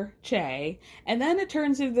misgender Che, and then it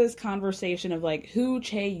turns into this conversation of like who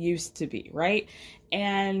Che used to be, right?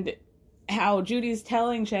 And how Judy's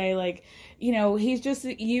telling Che, like, you know, he's just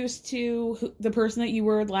used to the person that you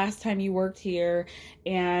were last time you worked here.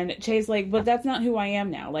 And Che's like, but that's not who I am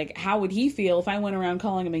now. Like, how would he feel if I went around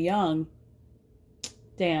calling him a young?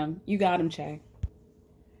 Damn, you got him, Che.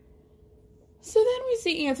 So then we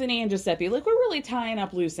see Anthony and Giuseppe. Like, we're really tying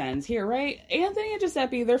up loose ends here, right? Anthony and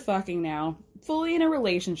Giuseppe, they're fucking now. Fully in a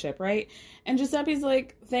relationship, right? And Giuseppe's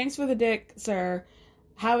like, thanks for the dick, sir.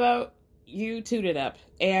 How about you toot it up?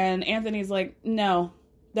 And Anthony's like, no,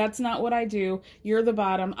 that's not what I do. You're the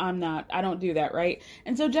bottom. I'm not. I don't do that, right?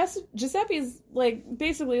 And so Giuseppe's like,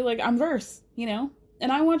 basically like, I'm verse, you know?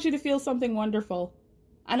 And I want you to feel something wonderful.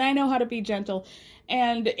 And I know how to be gentle.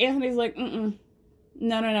 And Anthony's like,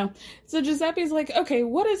 no. So Giuseppe's like, okay,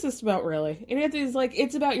 what is this about really? And Anthony's like,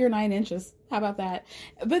 it's about your 9 inches. How about that?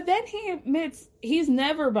 But then he admits he's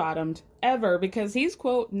never bottomed, ever, because he's,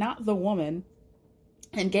 quote, not the woman.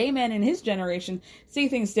 And gay men in his generation see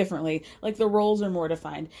things differently. Like, the roles are more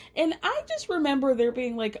defined. And I just remember there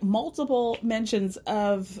being, like, multiple mentions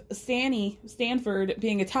of Stanford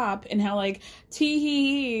being a top, and how, like,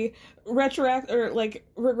 tee-hee-hee,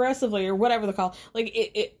 regressively, or whatever they call.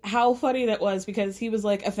 Like, how funny that was, because he was,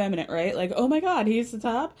 like, effeminate, right? Like, oh my god, he's the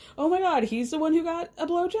top? Oh my god, he's the one who got a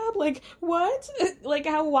blowjob? Like, what? Like,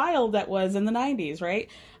 how wild that was in the 90s, right?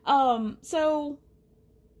 So,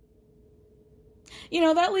 you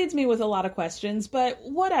know, that leads me with a lot of questions, but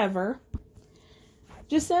whatever.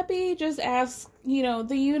 Giuseppe just asks, the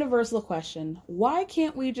universal question, why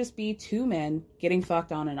can't we just be two men getting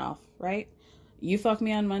fucked on and off, right? You fuck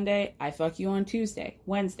me on Monday, I fuck you on Tuesday,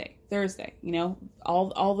 Wednesday, Thursday,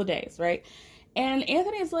 all the days, right? And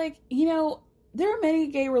Anthony's like, there are many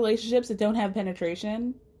gay relationships that don't have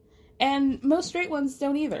penetration, and most straight ones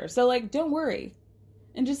don't either. So, like, don't worry.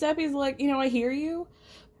 And Giuseppe's like, I hear you,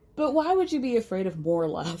 but why would you be afraid of more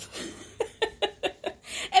love?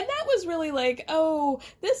 And that was really like,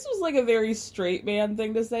 this was like a very straight man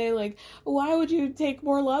thing to say. Like, why would you take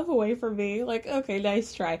more love away from me? Like, okay,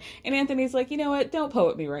 nice try. And Anthony's like, you know what? Don't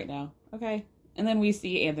poet me right now. Okay. And then we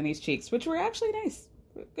see Anthony's cheeks, which were actually nice.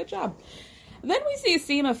 Good job. Then we see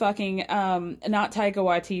Seema fucking, not Taika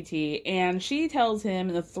Waititi, and she tells him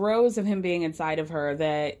in the throes of him being inside of her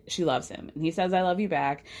that she loves him. And he says, I love you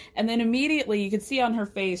back. And then immediately you can see on her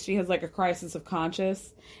face, she has like a crisis of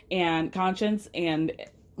conscience, and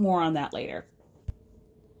more on that later.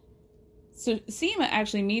 So Seema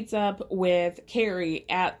actually meets up with Carrie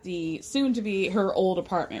at the soon-to-be her old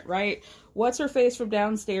apartment, right? What's her face from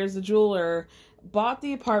downstairs, the jeweler, bought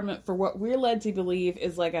the apartment for what we're led to believe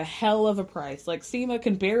is like a hell of a price. Like, Seema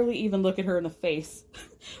can barely even look at her in the face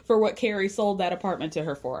for what Carrie sold that apartment to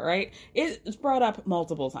her for, right? It's brought up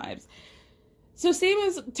multiple times. So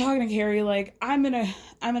Seema's talking to Carrie like, I'm in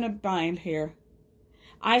a bind here.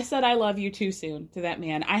 I said I love you too soon to that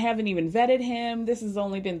man. I haven't even vetted him. This has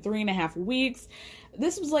only been 3.5 weeks.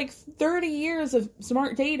 This was like 30 years of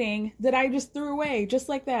smart dating that I just threw away just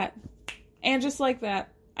like that. And just like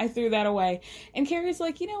that, I threw that away. And Carrie's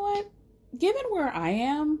like, you know what? Given where I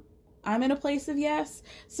am, I'm in a place of yes.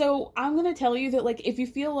 So I'm going to tell you that, like, if you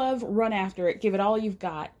feel love, run after it. Give it all you've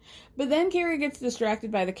got. But then Carrie gets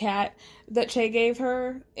distracted by the cat that Che gave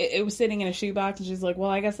her. It was sitting in a shoebox, and she's like,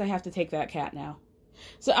 well, I guess I have to take that cat now.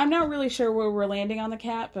 So I'm not really sure where we're landing on the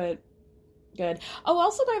cat, but good. Oh,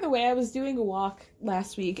 also, by the way, I was doing a walk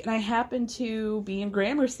last week, and I happened to be in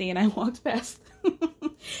Gramercy, and I walked past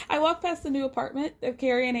the new apartment of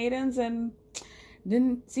Carrie and Aiden's, and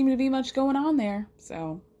didn't seem to be much going on there.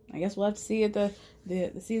 So I guess we'll have to see at the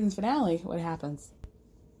season's finale what happens.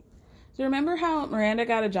 So remember how Miranda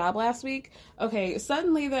got a job last week? Okay,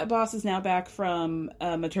 suddenly that boss is now back from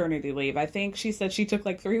maternity leave. I think she said she took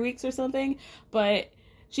like 3 weeks or something, but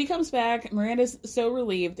she comes back. Miranda's so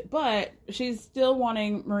relieved, but she's still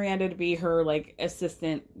wanting Miranda to be her like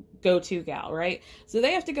assistant go-to gal, right? So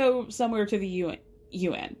they have to go somewhere to the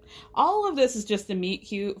UN. All of this is just a meet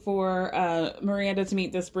cute for Miranda to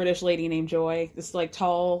meet this British lady named Joy, this like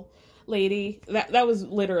tall lady. That was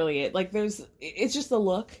literally it. Like, it's just a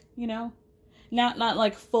look, not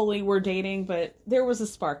like fully we're dating, but there was a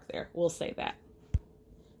spark there, we'll say that.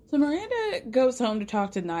 So Miranda goes home to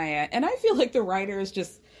talk to Naya, and I feel like the writers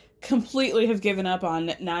just completely have given up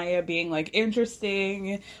on Naya being like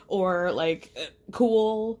interesting or like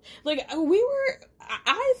cool. Like,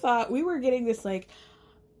 I thought we were getting this like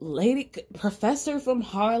lady professor from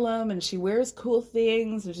Harlem, and she wears cool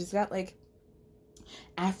things, and she's got like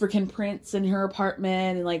African prints in her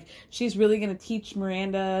apartment, and like she's really gonna teach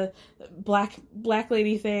Miranda black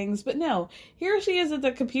lady things. But no, here she is at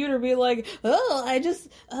the computer being like, oh, I just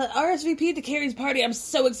RSVP'd to Carrie's party. I'm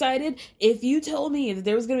so excited. If you told me that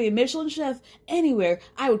there was gonna be a Michelin chef anywhere,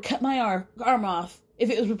 I would cut my arm off if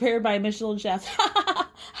it was prepared by a Michelin chef.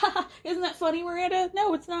 Isn't that funny, Miranda?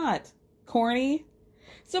 No, it's not. Corny.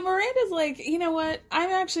 So Miranda's like, you know what? I'm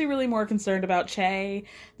actually really more concerned about Che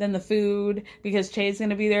than the food, because Che's going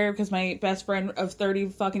to be there because my best friend of 30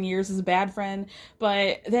 fucking years is a bad friend.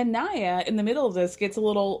 But then Naya, in the middle of this, gets a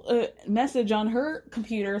little message on her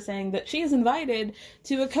computer saying that she is invited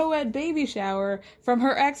to a co-ed baby shower from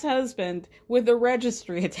her ex-husband with a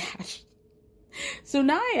registry attached. So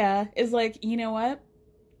Naya is like, you know what?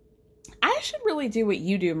 I should really do what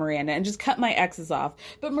you do, Miranda, and just cut my exes off.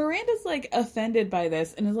 But Miranda's, like, offended by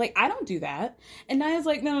this and is like, I don't do that. And Naya's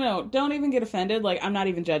like, no, don't even get offended. Like, I'm not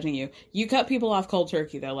even judging you. You cut people off cold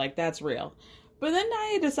turkey, though. Like, that's real. But then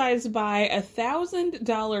Naya decides to buy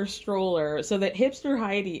 $1,000 stroller so that hipster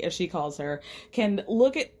Heidi, as she calls her, can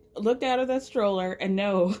look out of that stroller and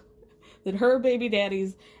know that her baby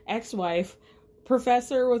daddy's ex-wife,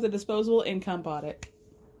 professor with a disposable income, bought it.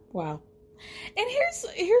 Wow. And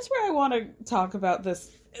here's where I want to talk about this.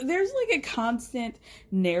 There's like a constant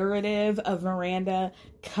narrative of Miranda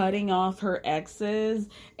cutting off her exes,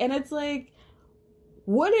 and it's like,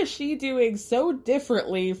 what is she doing so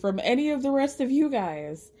differently from any of the rest of you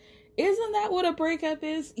guys? Isn't that what a breakup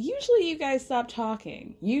is? Usually you guys stop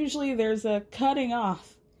talking. Usually there's a cutting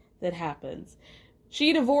off that happens.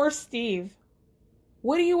 She divorced Steve.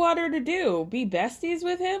 What do you want her to do? Be besties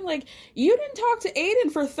with him? Like, you didn't talk to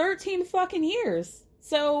Aiden for 13 fucking years.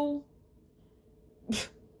 So,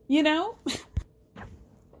 you know,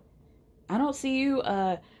 I don't see you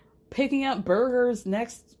picking up Berger's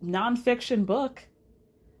next nonfiction book.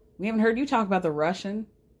 We haven't heard you talk about the Russian.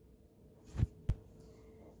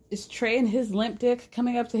 Is Trey and his limp dick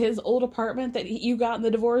coming up to his old apartment that you got in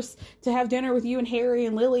the divorce to have dinner with you and Harry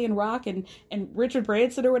and Lily and Rock and Richard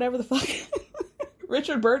Branson or whatever the fuck?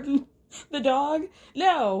 Richard Burton, the dog?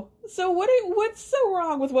 No. So what's so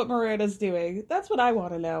wrong with what Miranda's doing? That's what I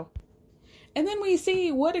want to know. And then we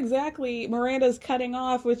see what exactly Miranda's cutting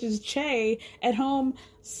off, which is Che at home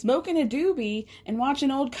smoking a doobie and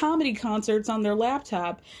watching old comedy concerts on their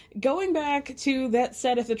laptop, going back to that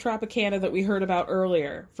set of the Tropicana that we heard about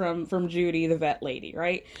earlier from Judy, the vet lady,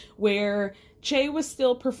 right? Where Che was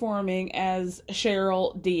still performing as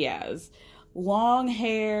Cheryl Diaz. Long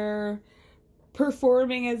hair,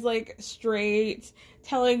 performing as like straight,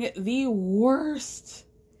 telling the worst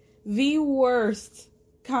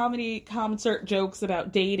comedy concert jokes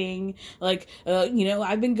about dating, like,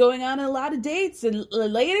 I've been going on a lot of dates, and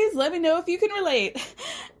ladies, let me know if you can relate.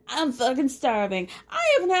 I'm fucking starving.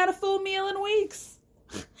 I haven't had a full meal in weeks.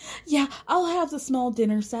 Yeah, I'll have the small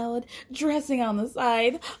dinner salad, dressing on the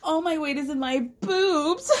side. All my weight is in my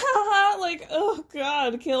boobs. Like, oh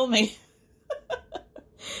God, kill me.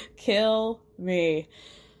 Kill me.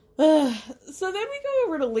 So then we go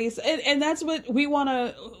over to Lisa, and that's what we want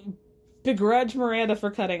to begrudge Miranda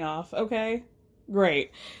for cutting off, okay?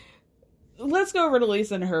 Great. Let's go over to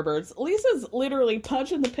Lisa and Herbert's. Lisa's literally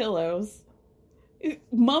punching the pillows,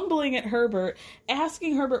 mumbling at Herbert,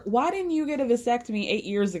 asking Herbert, why didn't you get a vasectomy 8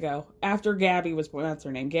 years ago after Gabby was born? That's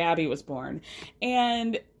her name. Gabby was born.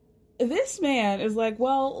 And this man is like,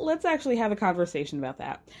 well, let's actually have a conversation about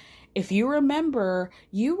that. If you remember,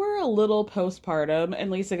 you were a little postpartum.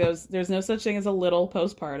 And Lisa goes, there's no such thing as a little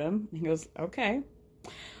postpartum. And he goes, okay.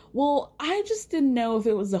 Well, I just didn't know if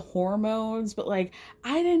it was the hormones, but like,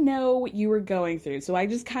 I didn't know what you were going through. So I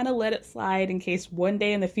just kind of let it slide in case one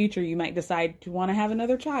day in the future you might decide to want to have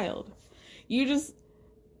another child. You just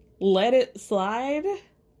let it slide?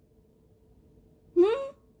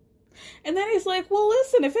 And then he's like, well,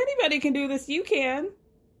 listen, if anybody can do this, you can.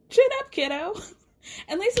 Chin up, kiddo.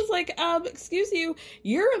 And Lisa's like, excuse you,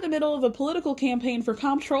 you're in the middle of a political campaign for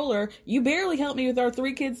comptroller. You barely helped me with our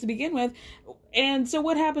 3 kids to begin with. And so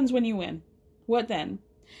what happens when you win? What then?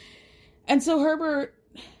 And so Herbert,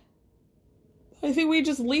 I think we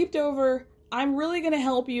just leaped over, I'm really going to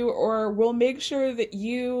help you, or we'll make sure that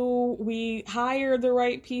we hire the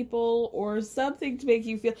right people or something to make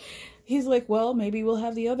you feel. He's like, well, maybe we'll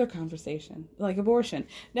have the other conversation, like abortion.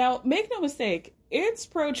 Now, make no mistake, it's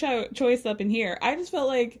pro-choice up in here. I just felt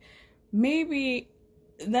like maybe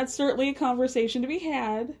that's certainly a conversation to be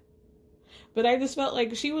had. But I just felt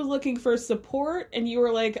like she was looking for support, and you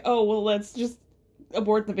were like, oh, well, let's just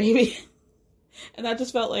abort the baby. And that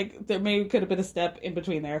just felt like there maybe could have been a step in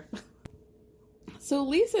between there. So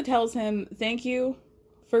Lisa tells him, thank you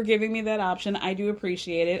for giving me that option. I do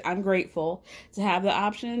appreciate it. I'm grateful to have the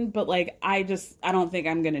option, but like, I don't think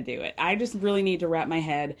I'm going to do it. I just really need to wrap my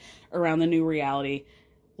head around the new reality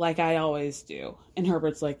like I always do. And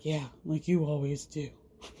Herbert's like, yeah, like you always do.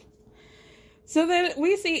 So then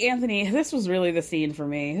we see Anthony. This was really the scene for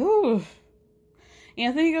me. Ooh.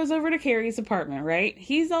 Anthony goes over to Carrie's apartment, right?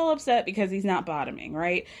 He's all upset because he's not bottoming,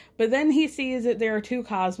 right? But then he sees that there are 2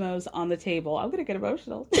 Cosmos on the table. I'm going to get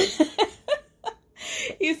emotional.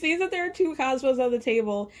 He sees that there are 2 Cosmos on the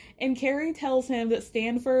table, and Carrie tells him that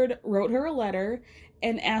Stanford wrote her a letter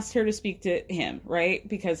and asked her to speak to him, right?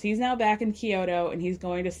 Because he's now back in Kyoto and he's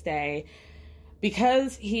going to stay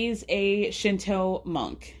because he's a Shinto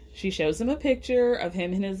monk. She shows him a picture of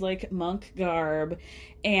him in his like monk garb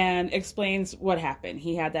and explains what happened.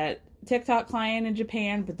 He had that TikTok client in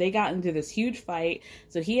Japan, but they got into this huge fight.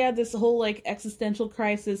 So he had this whole like existential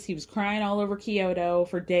crisis. He was crying all over Kyoto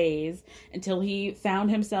for days until he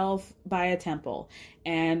found himself by a temple.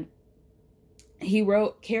 And he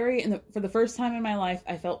wrote, Carrie, for the first time in my life,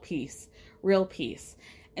 I felt peace, real peace.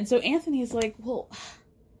 And so Anthony's like, well,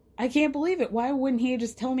 I can't believe it. Why wouldn't he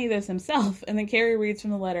just tell me this himself? And then Carrie reads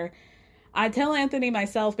from the letter, I tell Anthony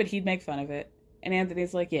myself, but he'd make fun of it. And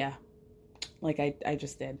Anthony's like, yeah, like I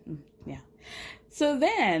just did. Yeah. So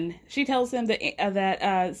then she tells him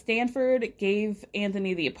that Stanford gave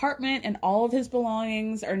Anthony the apartment and all of his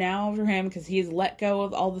belongings are now for him because he's let go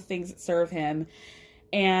of all the things that serve him.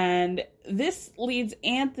 And this leads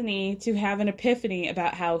Anthony to have an epiphany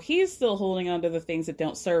about how he's still holding on to the things that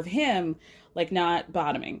don't serve him, like not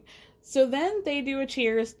bottoming. So then they do a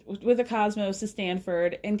cheers with the Cosmos to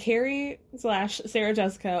Stanford, and Carrie / Sarah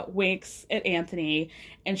Jessica winks at Anthony,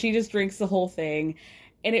 and she just drinks the whole thing.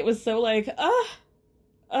 And it was so like,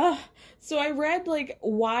 So I read, like,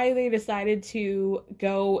 why they decided to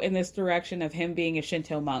go in this direction of him being a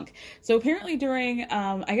Shinto monk. So apparently during,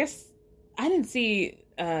 I guess, I didn't see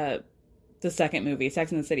the second movie,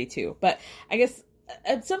 Sex and the City 2, but I guess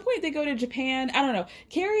at some point they go to Japan. I don't know.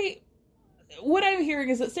 Carrie, what I'm hearing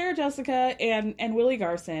is that Sarah Jessica and Willie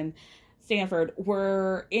Garson, Stanford,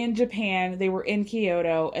 were in Japan. They were in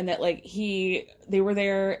Kyoto, and that, like, they were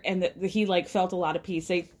there, and that he, like, felt a lot of peace.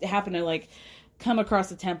 They happened to, like, come across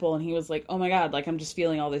the temple, and he was like, oh my god, like, I'm just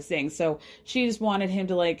feeling all these things. So she just wanted him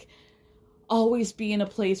to, like, always be in a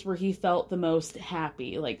place where he felt the most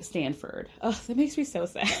happy, like Stanford. Oh, that makes me so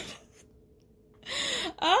sad.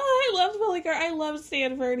 Oh, I loved Willie Garson. I loved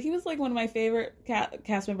Stanford. He was, like, one of my favorite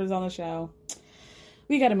cast members on the show.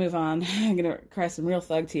 We gotta move on. I'm gonna cry some real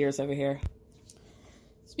thug tears over here.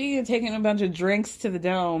 Speaking of taking a bunch of drinks to the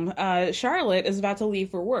dome, Charlotte is about to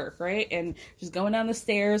leave for work, right? And she's going down the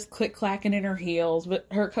stairs, click-clacking in her heels, but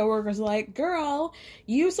her coworker's like, girl,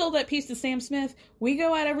 you sold that piece to Sam Smith. We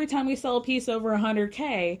go out every time we sell a piece over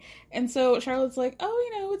 100K. And so Charlotte's like, oh,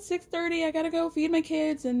 you know, it's 6:30. I gotta go feed my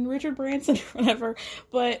kids and Richard Branson or whatever.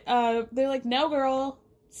 But they're like, no, girl.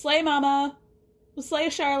 Slay mama. Slay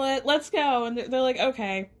Charlotte. Let's go. And they're like,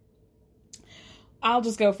 okay. I'll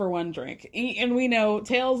just go for one drink. And we know,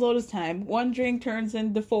 tale as old as time. One drink turns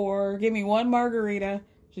into 4. Give me 1 margarita.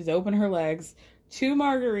 She's open her legs. 2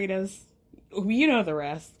 margaritas. You know the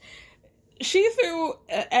rest. She threw,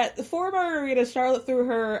 at 4 margaritas, Charlotte threw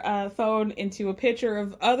her phone into a pitcher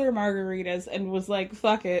of other margaritas and was like,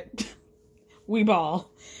 fuck it. We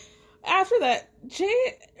ball. After that,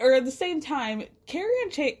 at the same time, Carrie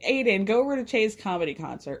and Aiden go over to Che's comedy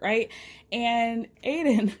concert, right? And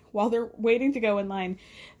Aiden, while they're waiting to go in line,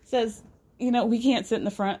 says, you know, we can't sit in the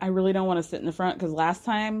front. I really don't want to sit in the front because last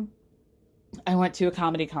time I went to a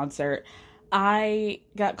comedy concert, I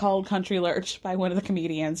got called country lurch by one of the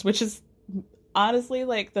comedians, which is honestly,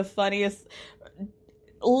 like, the funniest,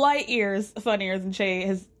 light years funnier than Che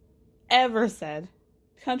has ever said.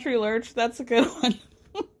 Country lurch, that's a good one.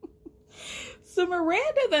 So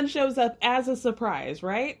Miranda then shows up as a surprise,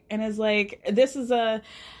 right? And is like, this is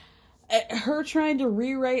her trying to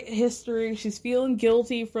rewrite history. She's feeling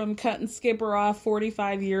guilty from cutting Skipper off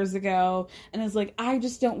 45 years ago. And is like, I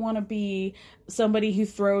just don't want to be somebody who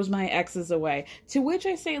throws my exes away. To which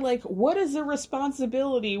I say, like, what is the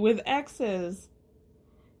responsibility with exes?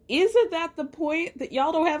 Isn't that the point that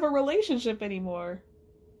y'all don't have a relationship anymore?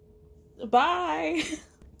 Bye.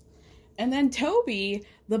 And then Toby,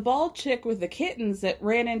 the bald chick with the kittens that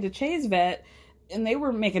ran into Che's vet, and they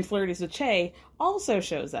were making flirties with Che, also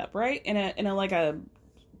shows up, right? In a like a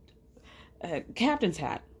captain's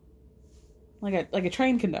hat, like a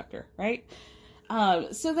train conductor, right?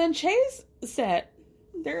 So then Che's set,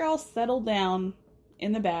 they're all settled down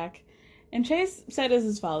in the back, and Che's set is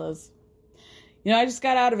as follows: you know, I just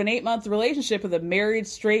got out of an 8-month relationship with a married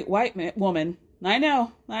straight white woman. I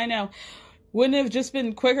know. Wouldn't it have just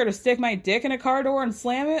been quicker to stick my dick in a car door and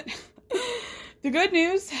slam it? The good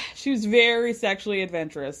news, she was very sexually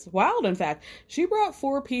adventurous. Wild, in fact. She brought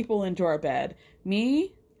 4 people into our bed.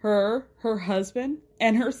 Me, her husband,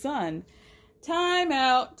 and her son. Time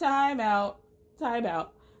out.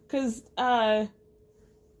 Because,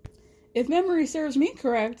 if memory serves me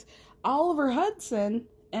correct, Oliver Hudson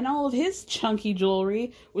and all of his chunky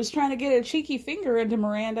jewelry was trying to get a cheeky finger into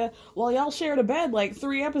Miranda while y'all shared a bed like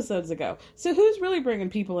 3 episodes ago. So who's really bringing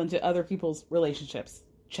people into other people's relationships?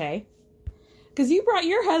 Che? Because you brought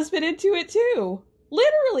your husband into it too.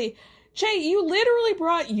 Literally. Che, you literally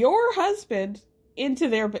brought your husband into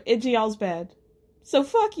y'all's bed. So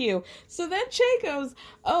fuck you. So then Che goes,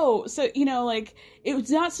 oh, so, you know, like, it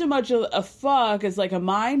was not so much a fuck as like a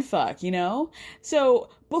mind fuck, you know?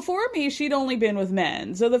 So before me, she'd only been with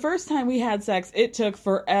men. So the first time we had sex, it took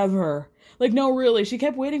forever. Like, no, really, she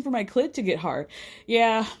kept waiting for my clit to get hard.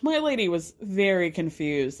 Yeah, my lady was very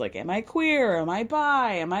confused. Like, am I queer? Am I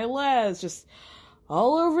bi? Am I les? Just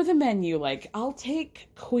all over the menu. Like, I'll take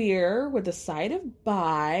queer with a side of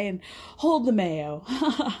bi and hold the mayo.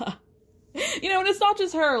 You know, and it's not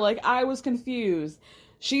just her. Like, I was confused.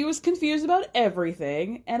 She was confused about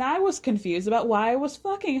everything, and I was confused about why I was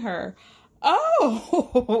fucking her.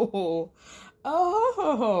 Oh,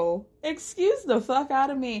 excuse the fuck out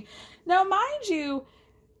of me. Now, mind you,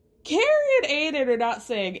 Carrie and Aiden are not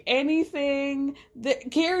saying anything.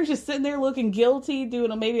 Karen's just sitting there looking guilty,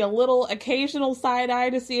 doing maybe a little occasional side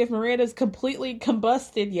eye to see if Miranda's completely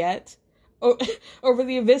combusted yet over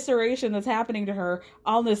the evisceration that's happening to her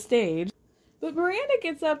on the stage. But Miranda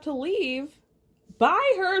gets up to leave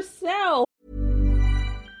by herself.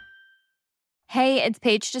 Hey, it's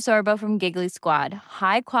Paige DeSorbo from Giggly Squad.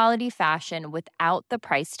 High quality fashion without the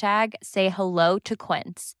price tag. Say hello to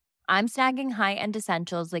Quince. I'm snagging high-end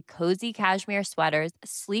essentials like cozy cashmere sweaters,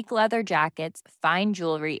 sleek leather jackets, fine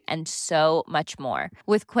jewelry, and so much more.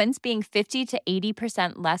 With Quince being 50 to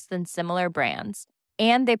 80% less than similar brands.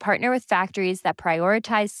 And they partner with factories that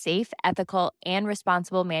prioritize safe, ethical, and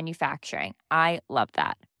responsible manufacturing. I love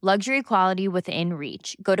that. Luxury quality within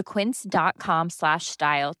reach. Go to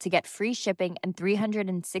quince.com/style to get free shipping and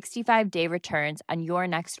 365-day returns on your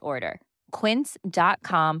next order.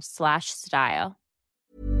 Quince.com/style.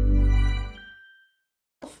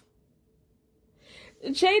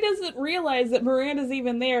 Che doesn't realize that Miranda's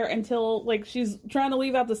even there until, like, she's trying to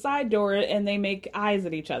leave out the side door and they make eyes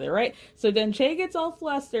at each other, right? So then Che gets all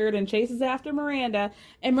flustered and chases after Miranda,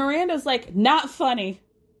 and Miranda's like, not funny.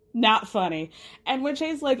 Not funny. And when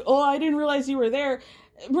Che's like, oh, I didn't realize you were there,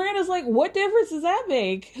 Miranda's like, what difference does that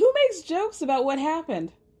make? Who makes jokes about what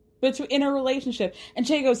happened in a relationship? And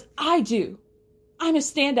Che goes, I do. I'm a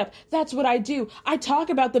stand-up. That's what I do. I talk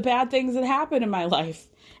about the bad things that happen in my life.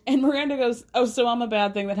 And Miranda goes, oh, so I'm a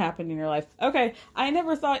bad thing that happened in your life. Okay, I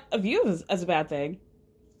never thought of you as a bad thing.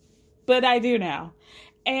 But I do now.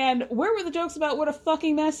 And where were the jokes about what a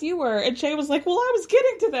fucking mess you were? And Che was like, well, I was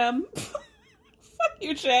getting to them. Fuck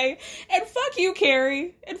you, Che. And fuck you,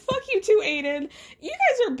 Carrie. And fuck you too, Aiden. You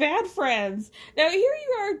guys are bad friends. Now here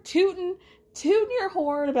you are tooting your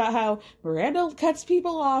horn about how Miranda cuts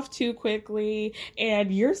people off too quickly,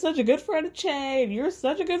 and you're such a good friend of Che, and you're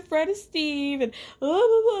such a good friend of Steve, and blah,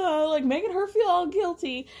 blah, blah, like making her feel all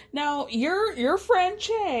guilty. Now, your friend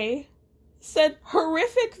Che said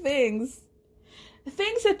horrific things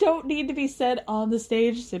that don't need to be said on the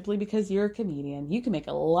stage simply because you're a comedian. You can make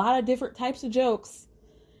a lot of different types of jokes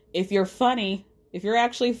if you're funny, if you're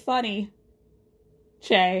actually funny,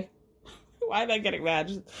 Che. Why am I getting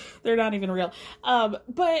mad? They're not even real.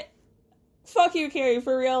 But fuck you, Carrie,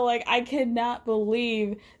 for real. Like, I cannot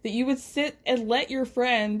believe that you would sit and let your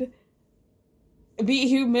friend be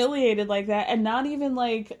humiliated like that and not even,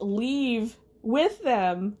 like, leave with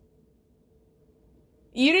them.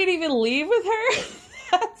 You didn't even leave with her?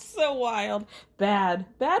 That's so wild. Bad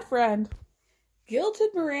friend.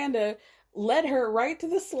 Guilted Miranda led her right to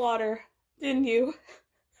the slaughter, didn't you?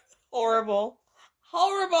 Horrible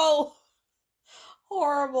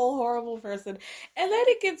person. And then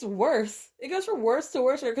it gets worse. It goes from worse to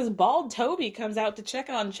worse because bald Toby comes out to check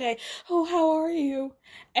on Che. Oh, how are you?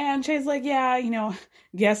 And Che's like, yeah,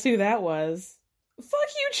 guess who that was? Fuck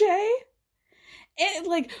you, Che. And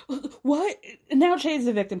like, what? Now Che's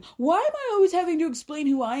the victim. Why am I always having to explain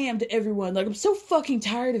who I am to everyone? Like, I'm so fucking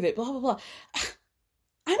tired of it. Blah, blah, blah.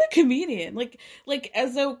 I'm a comedian. Like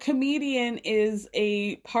as though comedian is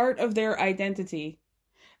a part of their identity.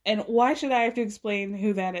 And why should I have to explain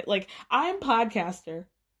who that is? Like, I'm podcaster.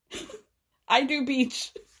 I do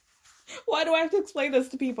beach. Why do I have to explain this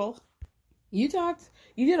to people? You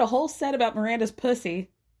did a whole set about Miranda's pussy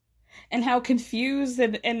and how confused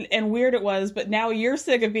and weird it was, but now you're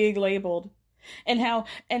sick of being labeled. And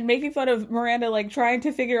making fun of Miranda, like, trying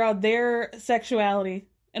to figure out their sexuality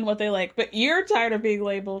and what they like. But you're tired of being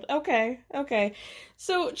labeled. Okay.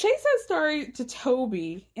 So Che says sorry to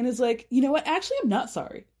Toby and is like, you know what? Actually, I'm not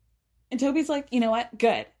sorry. And Toby's like, you know what?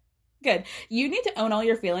 Good. You need to own all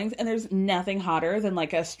your feelings, and there's nothing hotter than,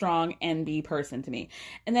 like, a strong NB person to me.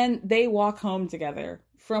 And then they walk home together.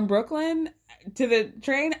 From Brooklyn to the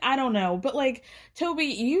train, I don't know. But, like, Toby,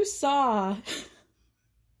 you saw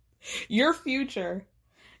your future.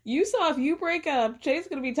 You saw if you break up, Che's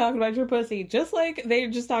going to be talking about your pussy, just like they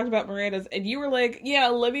just talked about Miranda's. And you were like, yeah,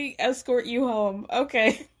 let me escort you home.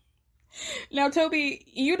 Okay. Now, Toby,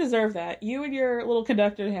 you deserve that. You and your little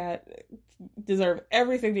conductor hat deserve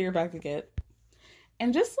everything that you're about to get.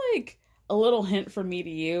 And just like a little hint from me to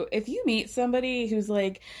you, if you meet somebody who's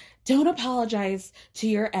like, don't apologize to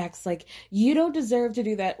your ex, like, you don't deserve to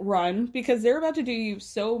do that, run, because they're about to do you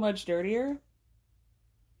so much dirtier.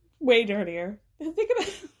 Way dirtier. Think about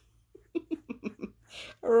it.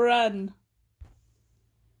 Run.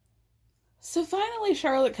 So finally,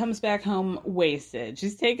 Charlotte comes back home wasted.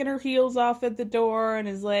 She's taking her heels off at the door and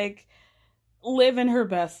is like living her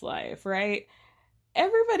best life, right?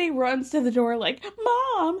 Everybody runs to the door like,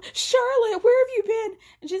 Mom, Charlotte, where have you been?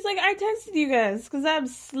 And she's like, I texted you guys because I'm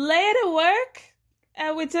slaying at work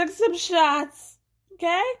and we took some shots,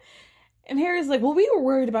 okay? And Harry's like, well, we were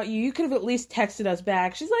worried about you. You could have at least texted us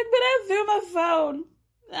back. She's like, but I threw my phone.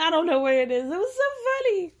 I don't know where it is. It was so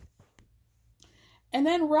funny. And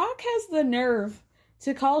then Rock has the nerve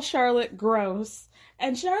to call Charlotte gross.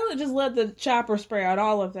 And Charlotte just let the chopper spray on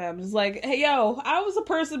all of them. It's like, hey, yo, I was a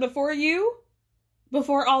person before you,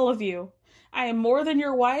 before all of you. I am more than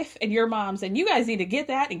your wife and your mom's, and you guys need to get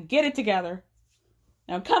that and get it together.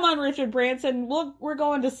 Now, come on, Richard Branson. We're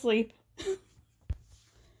going to sleep.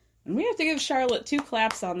 And we have to give Charlotte 2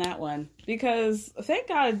 claps on that one. Because, thank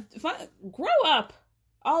God, grow up.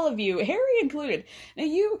 All of you, Harry included. Now,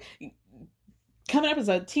 you coming up as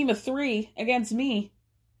a team of 3 against me.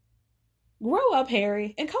 Grow up,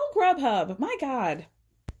 Harry, and call Grubhub. My God.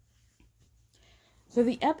 So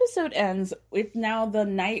the episode ends with now the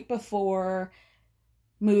night before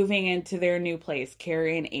moving into their new place,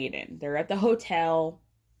 Carrie and Aiden. They're at the hotel,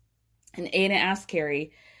 and Aiden asks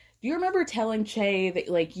Carrie, do you remember telling Che that,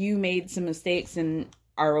 like, you made some mistakes in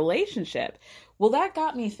our relationship? Well, that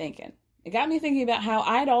got me thinking. It got me thinking about how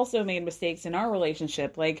I'd also made mistakes in our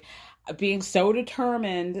relationship, like being so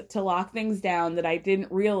determined to lock things down that I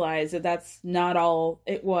didn't realize that that's not all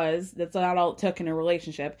it was. That's not all it took in a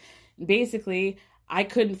relationship. Basically, I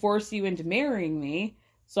couldn't force you into marrying me,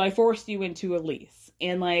 so I forced you into a lease.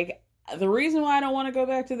 And, like, the reason why I don't want to go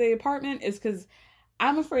back to the apartment is because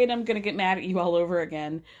I'm afraid I'm going to get mad at you all over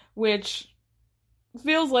again, which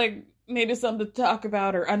feels like maybe something to talk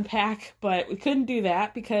about or unpack, but we couldn't do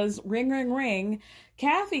that because ring, ring, ring,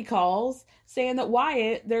 Kathy calls saying that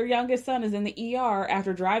Wyatt, their youngest son, is in the ER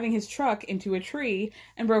after driving his truck into a tree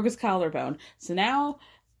and broke his collarbone. So now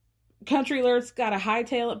Country Alert's got to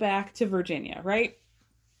hightail it back to Virginia, right?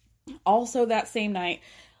 Also that same night,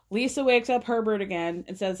 Lisa wakes up Herbert again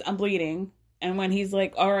and says, I'm bleeding. And when he's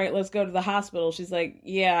like, all right, let's go to the hospital, she's like,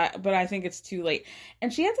 yeah, but I think it's too late.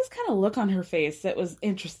 And she had this kind of look on her face that was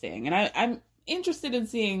interesting. And I'm interested in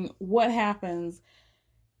seeing what happens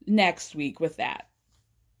next week with that.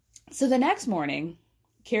 So the next morning,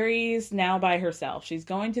 Carrie's now by herself. She's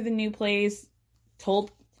going to the new place,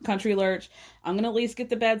 told Country Lurch, I'm going to at least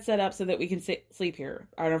get the bed set up so that we can sleep here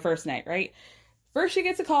on our first night, right? First, she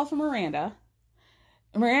gets a call from Miranda.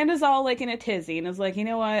 Miranda's all like in a tizzy and is like, you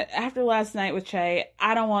know what? After last night with Che,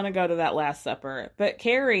 I don't want to go to that Last Supper. But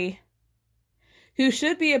Carrie, who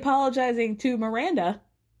should be apologizing to Miranda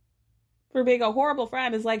for being a horrible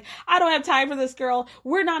friend, is like, I don't have time for this, girl.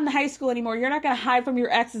 We're not in high school anymore. You're not going to hide from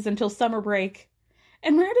your exes until summer break.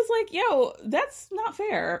 And Miranda's like, yo, that's not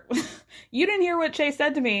fair. You didn't hear what Che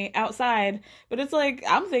said to me outside. But it's like,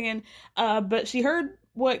 I'm thinking, but she heard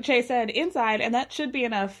what Che said inside, and that should be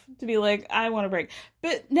enough to be like, I want to break.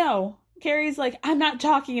 But no, Carrie's like, I'm not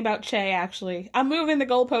talking about Che, actually. I'm moving the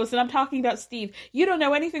goalposts, and I'm talking about Steve. You don't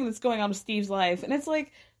know anything that's going on with Steve's life. And it's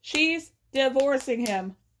like, she's divorcing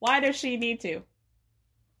him. Why does she need to?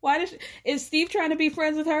 Is Steve trying to be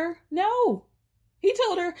friends with her? No. He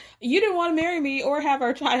told her, you didn't want to marry me or have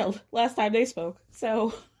our child last time they spoke.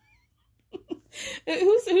 So,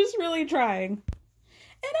 who's really trying?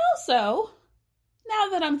 And also, now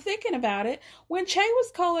that I'm thinking about it, when Che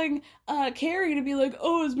was calling Carrie to be like,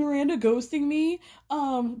 oh, is Miranda ghosting me?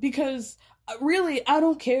 Because really, I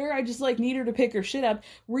don't care. I just like need her to pick her shit up.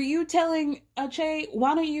 Were you telling Che,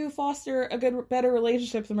 why don't you foster a better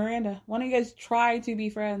relationship with Miranda? Why don't you guys try to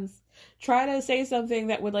be friends? Try to say something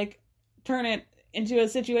that would like turn it into a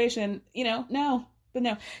situation, you know? No, but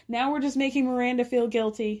no. Now we're just making Miranda feel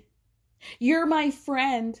guilty. You're my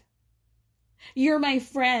friend. You're my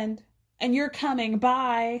friend. And you're coming,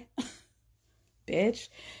 bye. Bitch.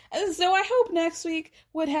 So I hope next week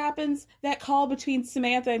what happens, that call between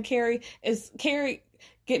Samantha and Carrie, is Carrie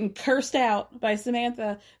getting cursed out by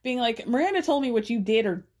Samantha, being like, Miranda told me what you did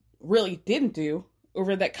or really didn't do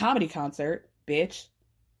over that comedy concert, bitch.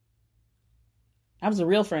 I was a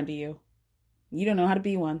real friend to you. You don't know how to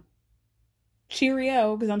be one.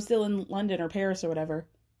 Cheerio, because I'm still in London or Paris or whatever.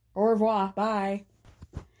 Au revoir, bye.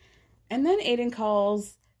 And then Aiden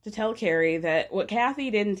calls to tell Carrie that what Kathy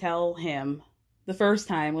didn't tell him the first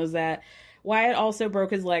time was that Wyatt also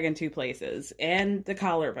broke his leg in 2 places and the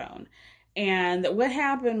collarbone. And what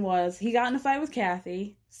happened was he got in a fight with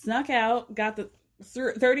Kathy, snuck out, got the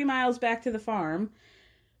 30 miles back to the farm,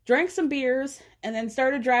 drank some beers, and then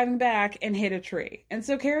started driving back and hit a tree. And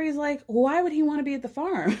so Carrie's like, why would he want to be at the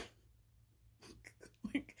farm?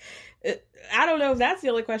 I don't know if that's the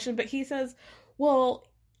only question, but he says, well,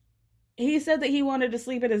 he said that he wanted to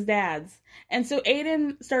sleep at his dad's. And so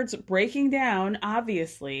Aiden starts breaking down,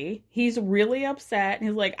 obviously. He's really upset. And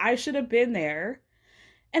he's like, I should have been there.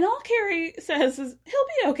 And all Carrie says is, he'll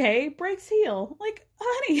be okay. Breaks heal. Like,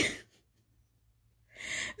 honey,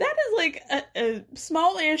 that is like a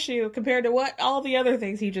small issue compared to what all the other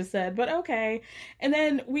things he just said. But okay. And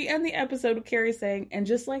then we end the episode with Carrie saying, and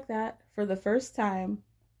just like that, for the first time,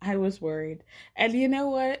 I was worried. And you know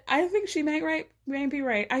what? I think she might be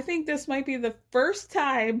right. I think this might be the first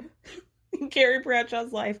time in Carrie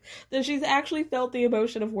Bradshaw's life that she's actually felt the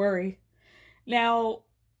emotion of worry. Now,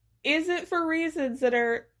 Is it for reasons that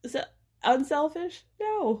are unselfish?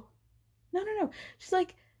 No. She's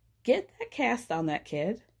like, get that cast on that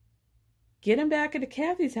kid. Get him back into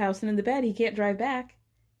Kathy's house and in the bed. He can't drive back.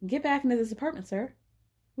 Get back into this apartment, sir.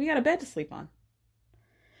 We got a bed to sleep on.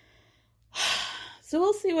 So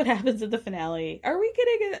we'll see what happens in the finale. Are we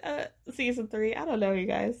getting a season 3? I don't know, you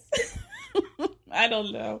guys. I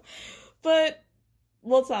don't know. But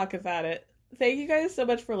we'll talk about it. Thank you guys so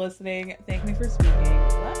much for listening. Thank me for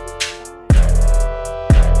speaking.